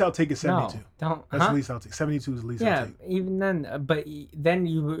the least I'll take is 72. No, don't. That's the least I'll take. 72 is the least I'll take. Yeah, even then, but then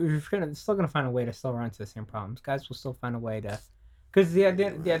you're still gonna find a way to still run into the same problems. Guys will still find a way to, because at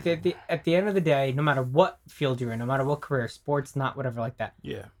the end of the day, no matter what field you're in, no matter what career, sports, not whatever like that.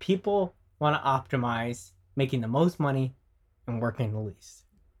 Yeah. People want to optimize making the most money and working the least,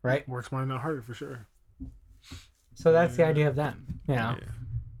 right? Work smarter, not harder, for sure. So that's the idea of them, you know. Yeah.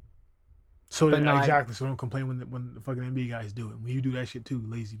 So exactly. So don't complain when the fucking NBA guys do it. When you do that shit too,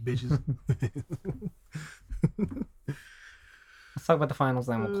 lazy bitches. Let's talk about the finals,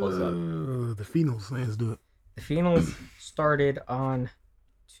 then we'll close up. The finals, let's do it. The finals started on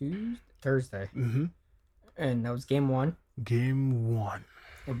Thursday, and that was game 1. Game 1.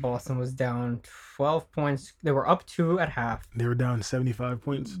 And Boston was down 12 points. They were up 2 at half. They were down 75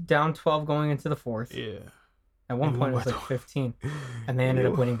 points. Down 12 going into the 4th. Yeah. At one point, it was like 15. And they ended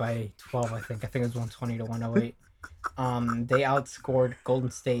up winning by 12, I think. I think it was 120 to 108. They outscored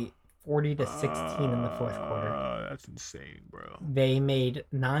Golden State 40 to 16 in the 4th quarter. That's insane, bro. They made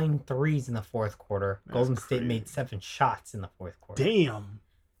 9 threes in the 4th quarter. That's Golden crazy. State made 7 shots in the 4th quarter. Damn.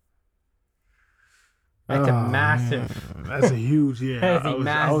 That's a massive. That's a huge, yeah. That's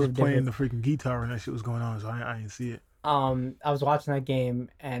I was playing difference. the freaking guitar when that shit was going on, so I didn't see it. I was watching that game,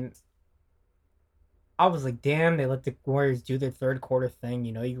 and I was like, damn, they let the Warriors do their 3rd quarter thing.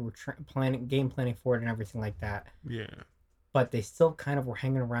 You know, you were game planning for it and everything like that. Yeah. But they still kind of were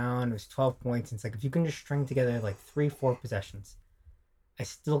hanging around. It was 12 points. And it's like, if you can just string together like 3-4 possessions, I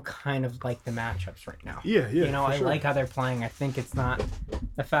still kind of like the matchups right now. Yeah. You know, I like how they're playing. I think it's not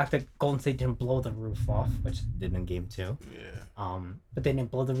the fact that Golden State didn't blow the roof off, which they did in game 2. Yeah. But they didn't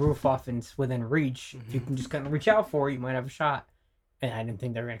blow the roof off and it's within reach. If you can just kind of reach out for it, you might have a shot. And I didn't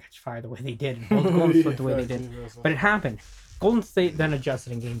think they were going to catch fire the way they did. And hold Golden State the way they did. But it happened. Golden State then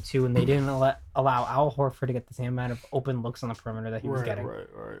adjusted in game 2, and they didn't allow Al Horford to get the same amount of open looks on the perimeter that he was getting.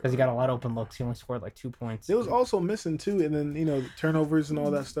 Because he got a lot of open looks. He only scored like 2 points. It was also missing, too, and then, you know, turnovers and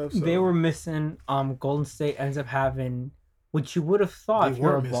all that stuff. So. They were missing. Golden State ends up having, which you would have thought if you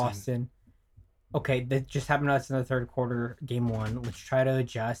were Boston. Okay, that just happened to us in the 3rd quarter, game 1. Let's try to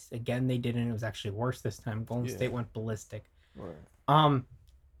adjust. Again, they didn't. It was actually worse this time. Golden State went ballistic. Right.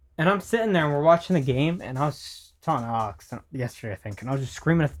 And I'm sitting there and we're watching the game, and I was telling Alex yesterday, I think, and I was just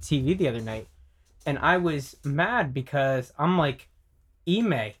screaming at the TV the other night, and I was mad because I'm like,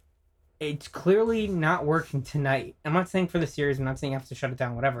 Ime, it's clearly not working tonight. I'm not saying for the series. I'm not saying you have to shut it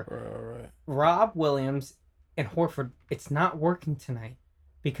down, whatever. Right. Rob Williams and Horford, it's not working tonight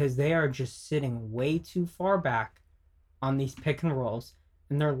because they are just sitting way too far back on these pick and rolls,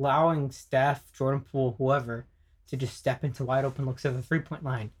 and they're allowing Steph, Jordan Poole, whoever, to just step into wide open looks at the 3-point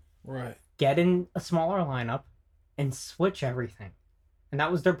line. Right. Get in a smaller lineup and switch everything. And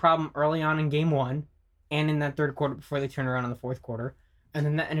that was their problem early on in game 1 and in that 3rd quarter before they turned around in the 4th quarter. And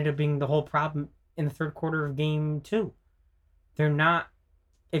then that ended up being the whole problem in the 3rd quarter of game 2. They're not,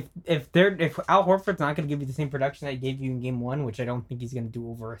 if Al Horford's not going to give you the same production that he gave you in game 1, which I don't think he's going to do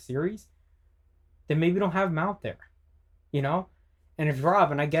over a series, then maybe don't have him out there, you know? And if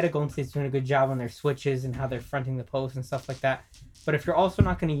Rob, and I get it, Golden State's doing a good job on their switches and how they're fronting the post and stuff like that. But if you're also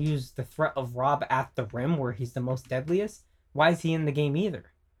not going to use the threat of Rob at the rim where he's the most deadliest, why is he in the game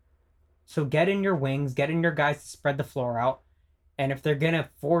either? So get in your wings, get in your guys to spread the floor out. And if they're going to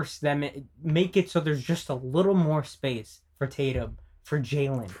force them, make it so there's just a little more space for Tatum, for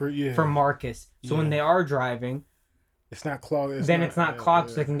Jalen, for Marcus. So when they are driving, it's not clogged. It's not clogged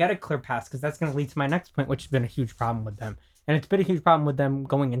so they can get a clear pass, because that's going to lead to my next point, which has been a huge problem with them. And it's been a huge problem with them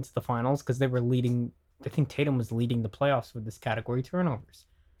going into the finals because they were leading. I think Tatum was leading the playoffs with this category, turnovers.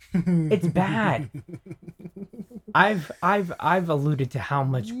 It's bad. I've alluded to how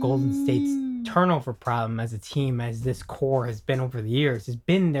much Golden State's turnover problem as a team, as this core has been over the years, has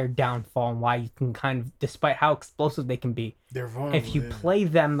been their downfall, and why you can kind of, despite how explosive they can be, they're vulnerable, if you play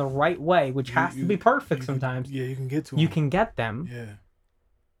them the right way, which has to be perfect sometimes. You can get to them. You can get them. Yeah.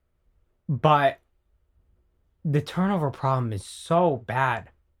 But the turnover problem is so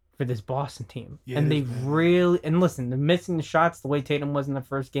bad for this Boston team. Yeah, and they really, and listen, they're missing the shots the way Tatum was in the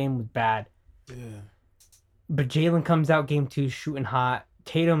first game was bad. Yeah. But Jalen comes out game 2 shooting hot.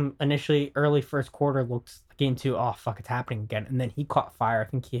 Tatum initially early first quarter looks game 2, oh fuck, it's happening again. And then he caught fire. I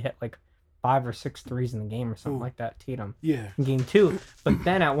think he hit like 5 or 6 threes in the game or something like that, Tatum. Yeah. In game 2. But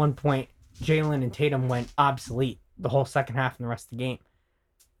then at one point, Jalen and Tatum went obsolete the whole second half and the rest of the game.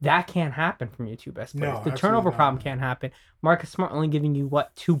 That can't happen from your two best players. No, The turnover problem can't happen. Marcus Smart only giving you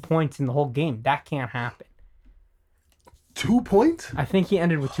 2 points in the whole game. That can't happen. 2 points? I think he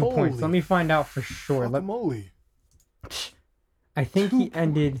ended with 2 points. Let me find out for sure. I think he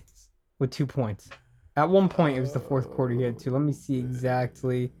ended with 2 points. At one point, it was the fourth quarter he had 2. Let me see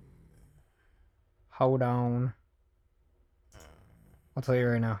exactly. Hold on. I'll tell you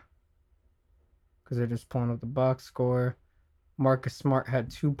right now. Because they're just pulling up the box score. Marcus Smart had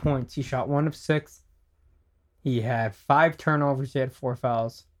 2 points. He shot 1 of 6. He had 5 turnovers. He had 4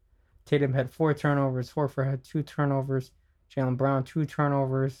 fouls. Tatum had 4 turnovers. Horford had 2 turnovers. Jaylen Brown, 2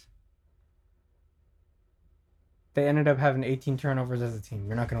 turnovers. They ended up having 18 turnovers as a team.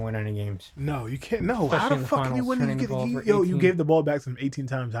 You're not going to win any games. No, you can't. No, how the fuck can you win? You gave the ball back to them 18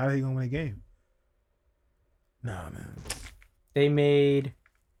 times. How are they going to win a game? Nah, man. They made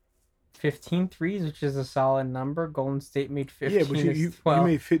 15 threes, which is a solid number. Golden State made 15. Yeah, but you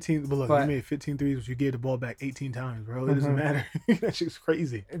made 15. But look, you made 15 threes, but you gave the ball back 18 times, bro. It doesn't matter. That shit's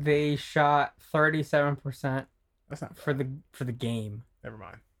crazy. They shot 37%. That's not for the game. Never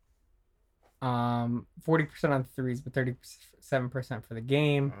mind. 40% on threes, but 37% for the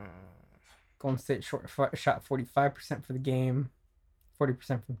game. Golden State shot 45% for the game,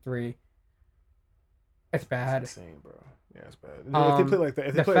 40% from 3. It's bad. That's insane, bro. Yeah, it's bad. If they play like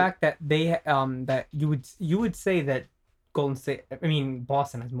that, fact that they that you would say that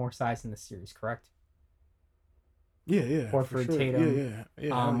Boston has more size in this series, correct? Yeah. Horford, sure. Tatum,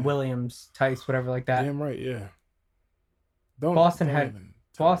 yeah. Williams, Tice, whatever like that. Damn right, yeah.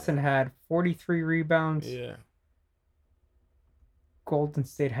 Boston had 43 rebounds. Yeah. Golden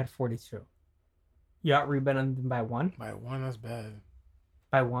State had 42. You out rebounded them by 1? By 1, that's bad.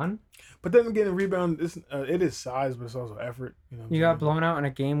 By 1? But then again, a rebound it is size, but it's also effort. You got blown out in a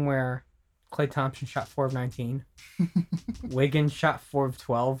game where Klay Thompson shot 4 of 19. Wiggins shot 4 of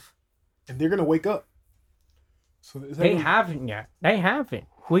 12. And they're gonna wake up. So they haven't yet. They haven't.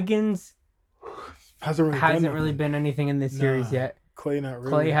 Wiggins hasn't really been anything in this series yet. Klay not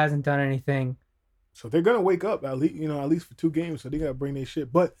really. Klay hasn't done anything. So they're gonna wake up at least for 2 games. So they gotta bring their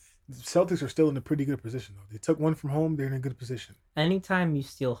shit. But the Celtics are still in a pretty good position though. They took 1 from home. They're in a good position. Anytime you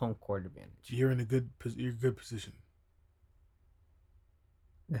steal home court advantage, you're in a good position.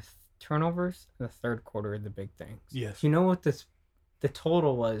 The turnovers in the third quarter are the big things. Yes. Do you know what the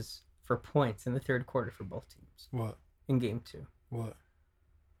total was for points in the third quarter for both teams? What? In game 2. What?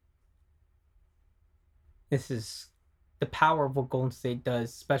 This is the power of what Golden State does,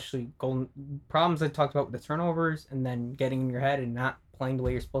 especially problems I talked about with the turnovers and then getting in your head and not playing the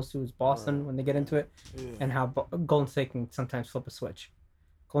way you're supposed to is Boston when they get into it, and how Golden State can sometimes flip a switch.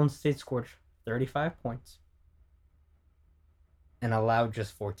 Golden State scored 35 points and allowed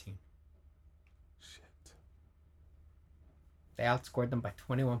just 14. Shit. They outscored them by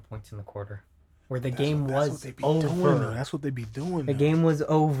 21 points in the quarter, where the game was over. That's what they be doing. The game was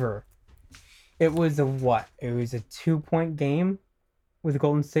over. It was a 2-point game with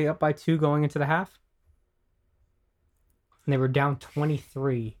Golden State up by 2 going into the half. And they were down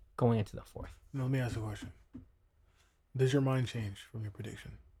 23 going into the fourth. Now, let me ask you a question. Does your mind change from your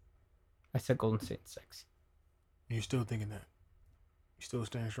prediction? I said Golden State 6. And you're still thinking that? You still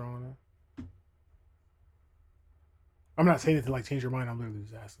staying strong on that? I'm not saying it to change your mind. I'm literally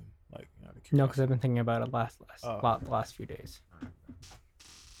just asking. No, because I've been thinking about it the last few days.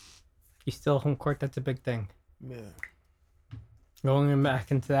 If you still home court, that's a big thing. Yeah. Going back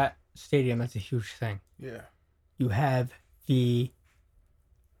into that stadium, that's a huge thing. Yeah. You have the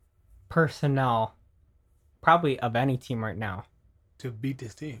personnel, probably of any team right now, to beat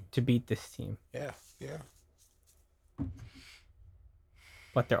this team. Yeah. Yeah.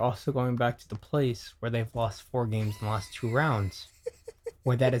 But they're also going back to the place where they've lost 4 games in the last 2 rounds,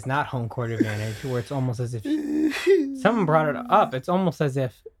 where that is not home court advantage, where it's almost as if someone brought it up. It's almost as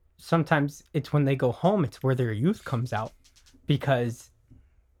if sometimes it's when they go home, it's where their youth comes out, because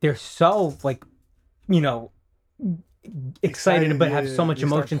they're so excited but have so much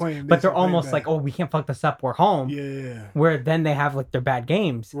emotions, but they're almost like, oh, we can't fuck this up, we're home. Yeah. Where then they have their bad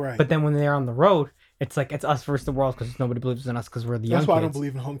games, right? But then when they're on the road, it's like it's us versus the world, because nobody believes in us because we're the young kids. That's why I don't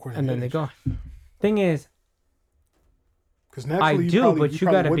believe in home court. And then they go. Thing is, because I do, but you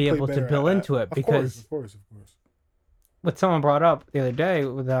got to be able to build into it, because of course. What someone brought up the other day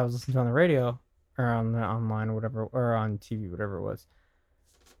that I was listening to on the radio or on the online or whatever, or on TV, whatever it was.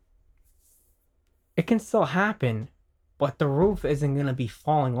 It can still happen, but the roof isn't going to be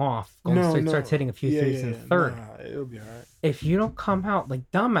falling off. Golden State starts hitting a few threes in the third. It'll be all right. If you don't come out like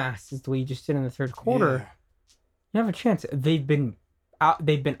dumbasses the way you just did in the third quarter, you have a chance. They've been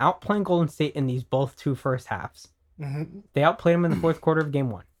outplaying Golden State in these both 2 first halves. Mm-hmm. They outplayed them in the fourth quarter of game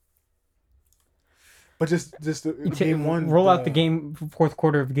 1. But just the game one. Roll out the game, fourth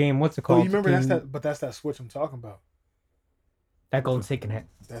quarter of the game. What's it called? Oh, you remember that's that switch I'm talking about. That Golden State can hit.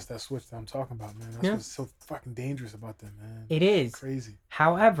 That's that switch that I'm talking about, man. That's what's so fucking dangerous about them, man. It is. Crazy.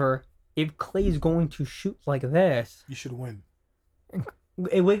 However, if Clay's going to shoot like this... You should win.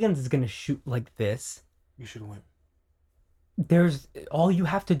 If Wiggins is going to shoot like this... You should win. All you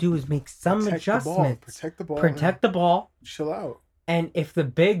have to do is make some adjustments. Protect the ball. Protect the ball. Chill out. And if the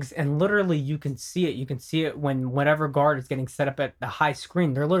bigs, and literally you can see it when whatever guard is getting set up at the high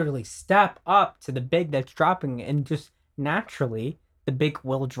screen, they're literally step up to the big that's dropping, and just naturally the big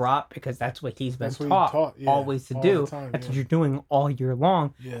will drop because that's what he's been taught always to do. That's what you're doing all year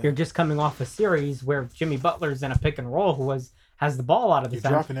long. Yeah. You're just coming off a series where Jimmy Butler's in a pick and roll who has the ball out of the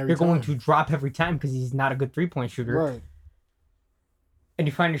time. You're going to drop every time because he's not a good 3-point shooter. Right. And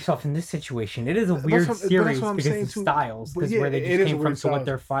you find yourself in this situation. It is a weird series because of styles, because where they just came from to what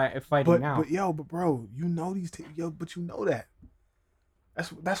they're fighting now. But bro, you know these, but you know that.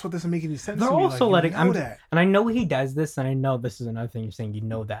 That's what doesn't make any sense. They're to me. also letting that, and I know he does this, and I know this is another thing you're saying. You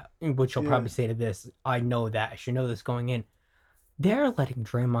know that, which you'll probably say to this. I know that. I should know this going in. They're letting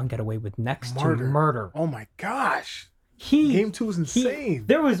Draymond get away with next to murder. Oh my gosh. Game 2 was insane.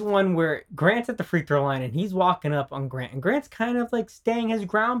 There was one where Grant's at the free throw line and he's walking up on Grant, and Grant's kind of like staying his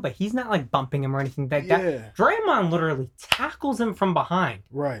ground, but he's not like bumping him or anything like that. Draymond literally tackles him from behind.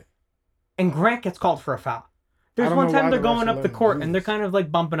 Right. And Grant gets called for a foul. There's one time they're going up the court and they're kind of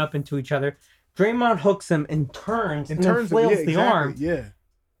like bumping up into each other. Draymond hooks him and turns and then flails the arm. Yeah.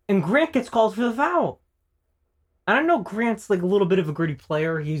 And Grant gets called for the foul. And I know Grant's like a little bit of a gritty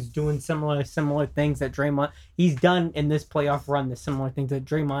player. He's doing similar things that Draymond... He's done in this playoff run, the similar things that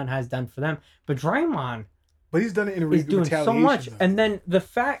Draymond has done for them. But Draymond... But he's done it in he's doing so much. Though. And then the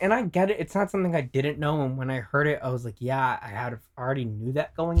fact... And I get it. It's not something I didn't know. And when I heard it, I was like, yeah, I already knew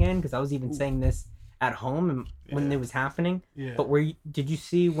that going in. Because I was even saying this at home and when it was happening. Yeah. But did you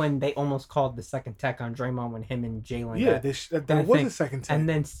see when they almost called the second tech on Draymond when him and Jalen? Yeah, that was a second tech. And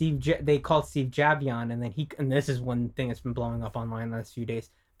then they called Steve Javion, and then and this is one thing that's been blowing up online the last few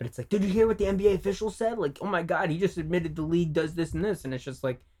days. But it's like, did you hear what the NBA official said? Like, oh my God, he just admitted the league does this and this, and it's just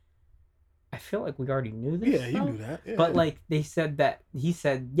like, I feel like we already knew this. Yeah, you knew that. Yeah. But like he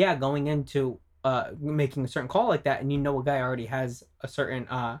said, yeah, going into making a certain call like that, and a guy already has a certain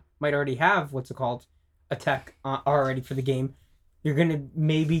might already have a tech already for the game, you're gonna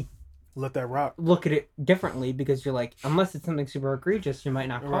maybe let that rock. Look at it differently because you're like, unless it's something super egregious, you might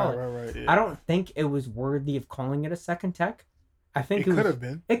not call it. Right. Yeah. I don't think it was worthy of calling it a second tech. I think it could have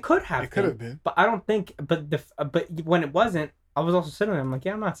been. It could have been. But I don't think. But when it wasn't, I was also sitting there. I'm like,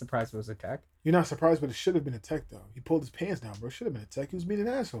 yeah, I'm not surprised it was a tech. You're not surprised, but it should have been a tech though. He pulled his pants down, bro. It should have been a tech. He was being an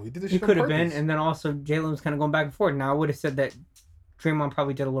asshole. He did this. It could have been, and then also Jalen was kind of going back and forth. Now I would have said that Draymond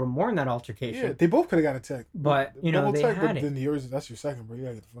probably did a little more in that altercation. Yeah, they both could have got a tech. But they tech, had it. Then yours, that's your second, bro. You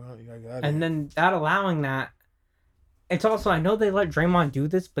gotta get the fuck out. You gotta get out of And then that allowing that. It's also, I know they let Draymond do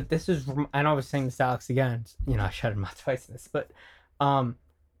this, but this is, I know I was saying this to Alex again. I shut him out twice in this, but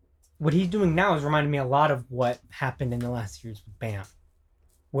what he's doing now is reminding me a lot of what happened in the last series with Bam,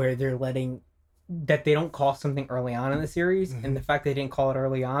 where they're letting that they don't call something early on in the series, and the fact they didn't call it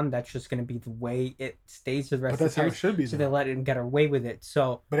early on, that's just going to be the way it stays for the rest of the series. But that's how it should be. So they let him get away with it.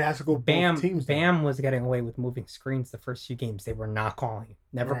 So, but it has to go Bam. Both teams, Bam was getting away with moving screens the first few games. They were not calling it.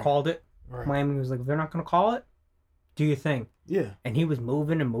 Never called it. Right. Miami was like, if they're not going to call it, do your thing. Yeah. And he was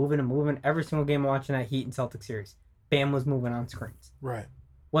moving and moving and moving. Every single game watching that Heat and Celtics series, Bam was moving on screens. Right.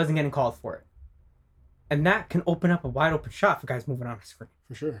 Wasn't getting called for it. And that can open up a wide open shot for guys moving on a screen.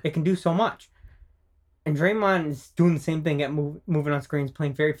 For sure. It can do so much. And Draymond is doing the same thing at moving on screens,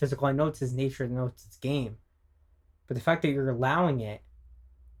 playing very physical. I know it's his nature, I know it's his game. But the fact that you're allowing it,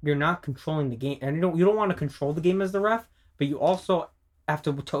 you're not controlling the game. And you don't want to control the game as the ref, but you also have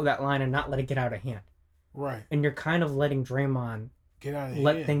to toe that line and not let it get out of hand. Right. And you're kind of letting Draymond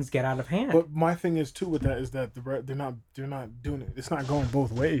let things get out of hand. But my thing is too with that is that they're not doing it. It's not going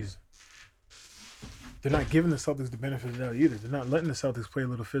both ways. They're not giving the Celtics the benefit of the doubt either. They're not letting the Celtics play a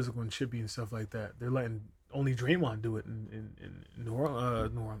little physical and chippy and stuff like that. They're letting only Draymond do it in New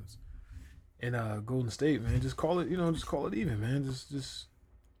Orleans. In Golden State, man. Just call it, just call it even, man. Just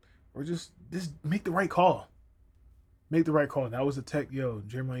make the right call. Make the right call. That was a tech. Yo,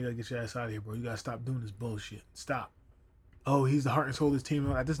 Draymond, you gotta get your ass out of here, bro. You gotta stop doing this bullshit. Stop. Oh, he's the heart and soul of this team.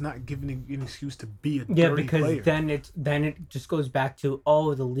 That does not give an excuse to be a dirty player. Yeah, because then it just goes back to,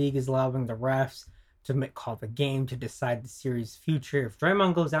 the league is allowing the refs to call the game, to decide the series' future. If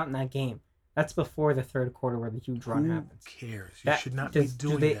Draymond goes out in that game, that's before the third quarter where the huge run happens. Who cares? You should not be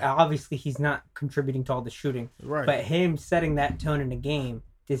doing that. Obviously, he's not contributing to all the shooting. Right. But him setting that tone in the game,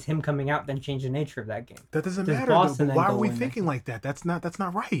 does him coming out then change the nature of that game? That doesn't matter. Boston though, why are we thinking like that? That's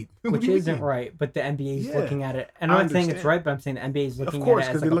not right. Which isn't right. But the NBA is looking at it, and I'm not saying it's right, but I'm saying the NBA is looking at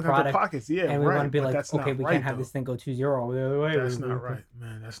it as like a product. Pockets, yeah, and we want to be like, okay, we can't have this thing go 2-0. That's not right,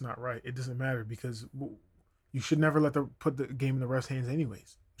 man. That's not right. It doesn't matter because you should never put the game in the refs' hands,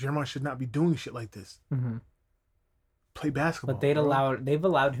 anyways. Draymond should not be doing shit like this. Mm-hmm. Play basketball. But they've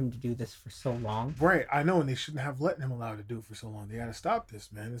allowed him to do this for so long. Right, I know, and they shouldn't have let him allow to do it for so long. They gotta stop this,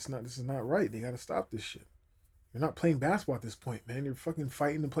 man. This is not right. They gotta stop this shit. You're not playing basketball at this point, man. You're fucking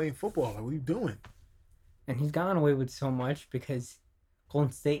fighting and playing football. Like, what are you doing? And he's gotten away with so much because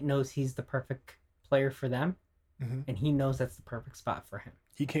Golden State knows he's the perfect player for them, and he knows that's the perfect spot for him.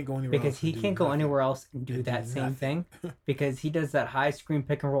 He can't go anywhere because he can't go anywhere else and do that same thing because he does that high screen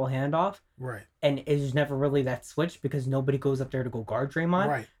pick and roll handoff. Right. And it's never really that switch because nobody goes up there to go guard Draymond.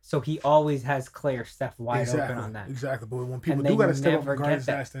 Right. So he always has Clay or Steph wide open on that. Exactly. But when people do got to step up and guard his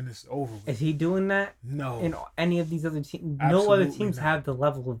ass, then it's over with. Is he doing that? No. In any of these other teams? No other teams have the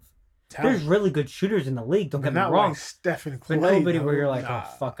level of talent. There's really good shooters in the league. Don't get me wrong. Like Steph and Clay. But nobody where you're like, oh,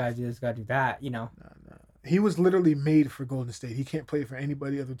 fuck, I do this, got to do that, you know? He was literally made for Golden State. He can't play for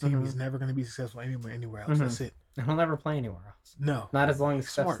anybody other team. He's never going to be successful anywhere else. That's it. And he'll never play anywhere else. No. Not as long as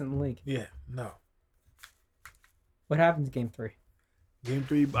Steph's in the league. Yeah, no. What happens in Game 3? Game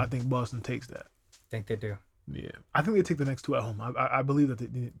 3, I think Boston takes that. I think they do. Yeah. I think they take the next 2 at home. I believe that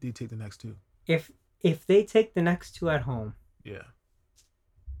they take the next 2. If they take the next 2 at home. Yeah.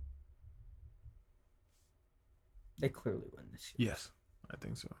 They clearly win this year. Yes, I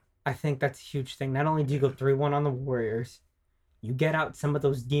think so. I think that's a huge thing. Not only do you go 3-1 on the Warriors, you get out some of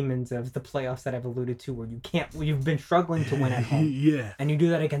those demons of the playoffs that I've alluded to where you've been struggling to win at home. Yeah. And you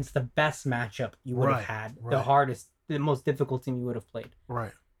do that against the best matchup you would have had. Right. The hardest, the most difficult team you would have played.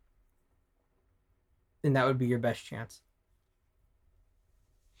 Right. And that would be your best chance.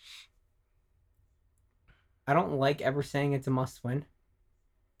 I don't like ever saying it's a must win.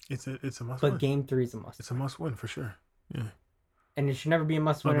 It's a must win. But Game 3 is a must. It's a must win for sure. Yeah. And it should never be a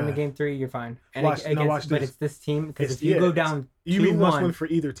must win in a Game 3. You're fine. And watch this. But it's this team because if you go down, you mean must win for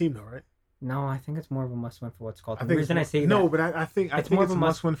either team though, right? No, I think it's more of a must win for what's called. The reason I say no, that, but I think it's more of a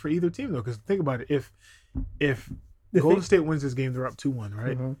must win for either team though. Because think about it, if Golden State wins this game, they're up 2-1,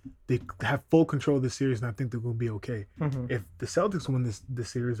 right? Mm-hmm. They have full control of the series, and I think they're going to be okay. Mm-hmm. If the Celtics win this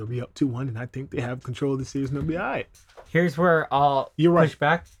series, they'll be up 2-1, and I think they have control of the series, and they'll be all right. Here's where I'll push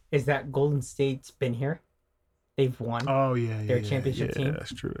back: is that Golden State's been here. They've won. Oh yeah, their championship team.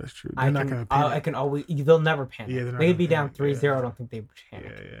 That's true. They're not going to panic. I can always. They'll never panic. Yeah, they'd be down 3-0. I don't think they would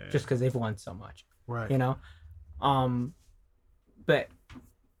panic. Just because they've won so much. Right. You know, but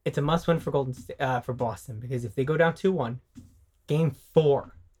it's a must win for Golden State, for Boston, because if they go down 2-1, Game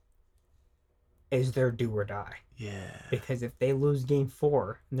 4 is their do or die. Yeah. Because if they lose Game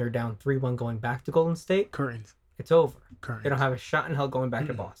 4 and they're down 3-1 going back to Golden State, curtains. It's over. Curtains. They don't have a shot in hell going back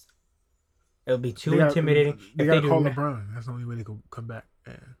to Boston. It'll be too intimidating. They got to call LeBron. That's the only way they can come back.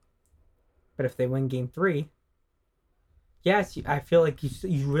 Yeah. But if they win Game 3, yes, I feel like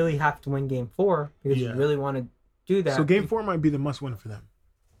you really have to win Game 4 because you really want to do that. So Game 4 might be the must win for them.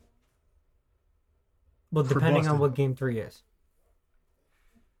 Well, depending on what Game 3 is.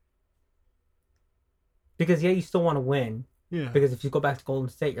 Because, you still want to win. Yeah. Because if you go back to Golden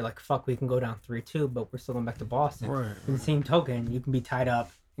State, you're like, fuck, we can go down 3-2, but we're still going back to Boston. Right. In the same token, you can be tied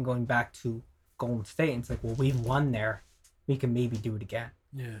up and going back to Golden State, and it's like, well, we've won there. We can maybe do it again.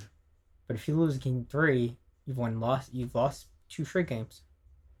 Yeah. But if you lose Game 3, you've lost 2 straight games.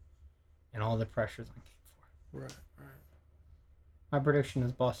 And all the pressure's on Game 4. Right. My prediction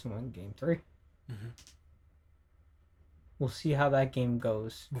is Boston win Game 3. Mm-hmm. We'll see how that game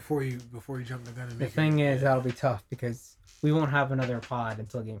goes. Before you jump the gun and the thing is, that'll be tough because we won't have another pod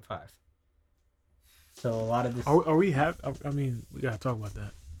until Game 5. So a lot of this. Are we have? I mean, we gotta talk about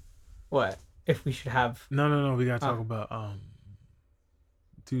that. What if we should have? No. We gotta talk about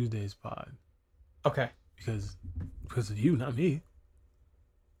Tuesday's pod. Okay. Because of you, not me.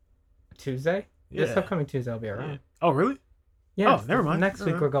 Tuesday? Yeah. This upcoming Tuesday I'll be around. Yeah. Oh really? Yeah. Oh, never mind. Next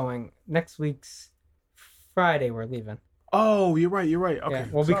week we're going. Next week's Friday we're leaving. Oh, you're right. Okay. Yeah,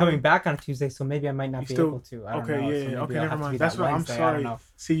 we'll be coming back on Tuesday, so maybe I might not be able to. I don't know. Okay, never mind. That's what I'm sorry.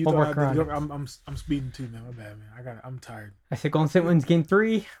 See, you thought I'm speeding too now. My bad, man. I'm tired. I said Golden State wins Game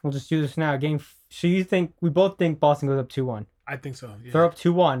 3. We'll just do this now. So you think we both think Boston goes up 2-1? I think so. Yeah. They're up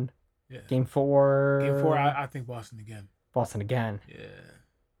 2-1. Yeah. Game 4. Game 4. I think Boston again. Boston again. Yeah.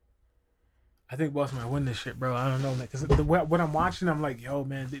 I think Boston might win this shit, bro. I don't know, man. Because what I'm watching, I'm like, yo,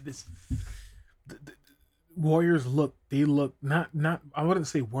 man, the Warriors look not I wouldn't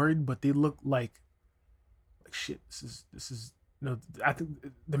say worried, but they look like shit. This is No, I think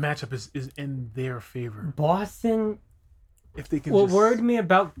the matchup is in their favor. Boston. If they can. What worried me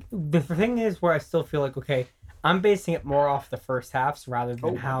about the thing is where I still feel like, okay, I'm basing it more off the first halves rather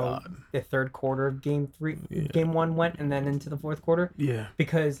than how the third quarter of game 1 went, and then into the fourth quarter. Yeah.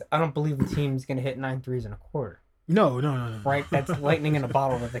 Because I don't believe the team's gonna hit 9 threes in a quarter. No. Right? That's lightning in a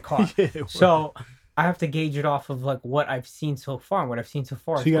bottle that they caught. Yeah, so I have to gauge it off of like what I've seen so far. And what I've seen so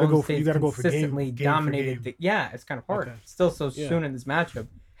far, so you gotta go for game dominated. game. It's kind of hard. Okay. Still so soon in this matchup.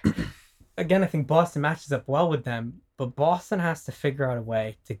 Again, I think Boston matches up well with them, but Boston has to figure out a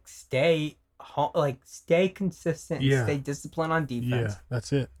way to stay consistent, and stay disciplined on defense. Yeah,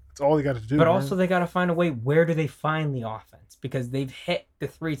 that's it. That's all they got to do. But also they got to find a way. Where do they find the offense? Because they've hit the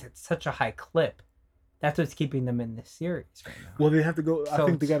threes at such a high clip. That's what's keeping them in this series right now. Well, they have to go. I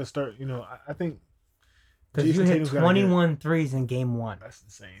think they got to start. I think because you hit 21 threes in game 1. That's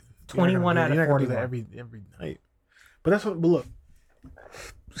insane. 21 out of 41 every night. But that's what. But look,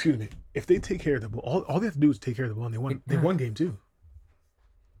 excuse me. If they take care of the ball, all they have to do is take care of the ball, and they won game 2.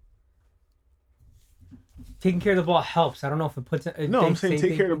 Taking care of the ball helps. I don't know if it puts it. No, I'm saying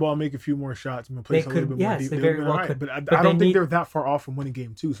take care of the ball, make a few more shots, and play a little bit more deep. They very well could. But I don't think they're that far off from winning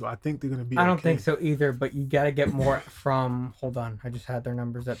game 2, so I think they're going to be. I don't think so either. But you got to get more from. Hold on, I just had their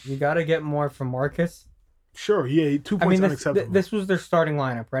numbers up. You got to get more from Marcus. Sure, yeah, 2 points unacceptable. This was their starting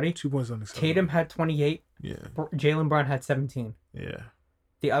lineup. Ready? 2 points unacceptable. Tatum had 28. Yeah. Jaylen Brown had 17. Yeah.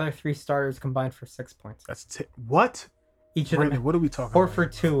 The other 3 starters combined for 6 points. That's what? Each of Brandon, them. what are we talking about? 4 for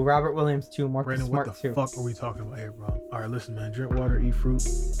 2. Robert Williams 2. Marcus Brandon, Smart what the 2. fuck are we talking about here, bro? All right, listen, man. Drink water, eat fruit,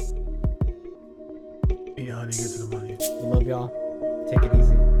 eat honey, get to the money. We love y'all. Take it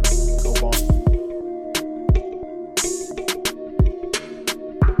easy. Go Boston.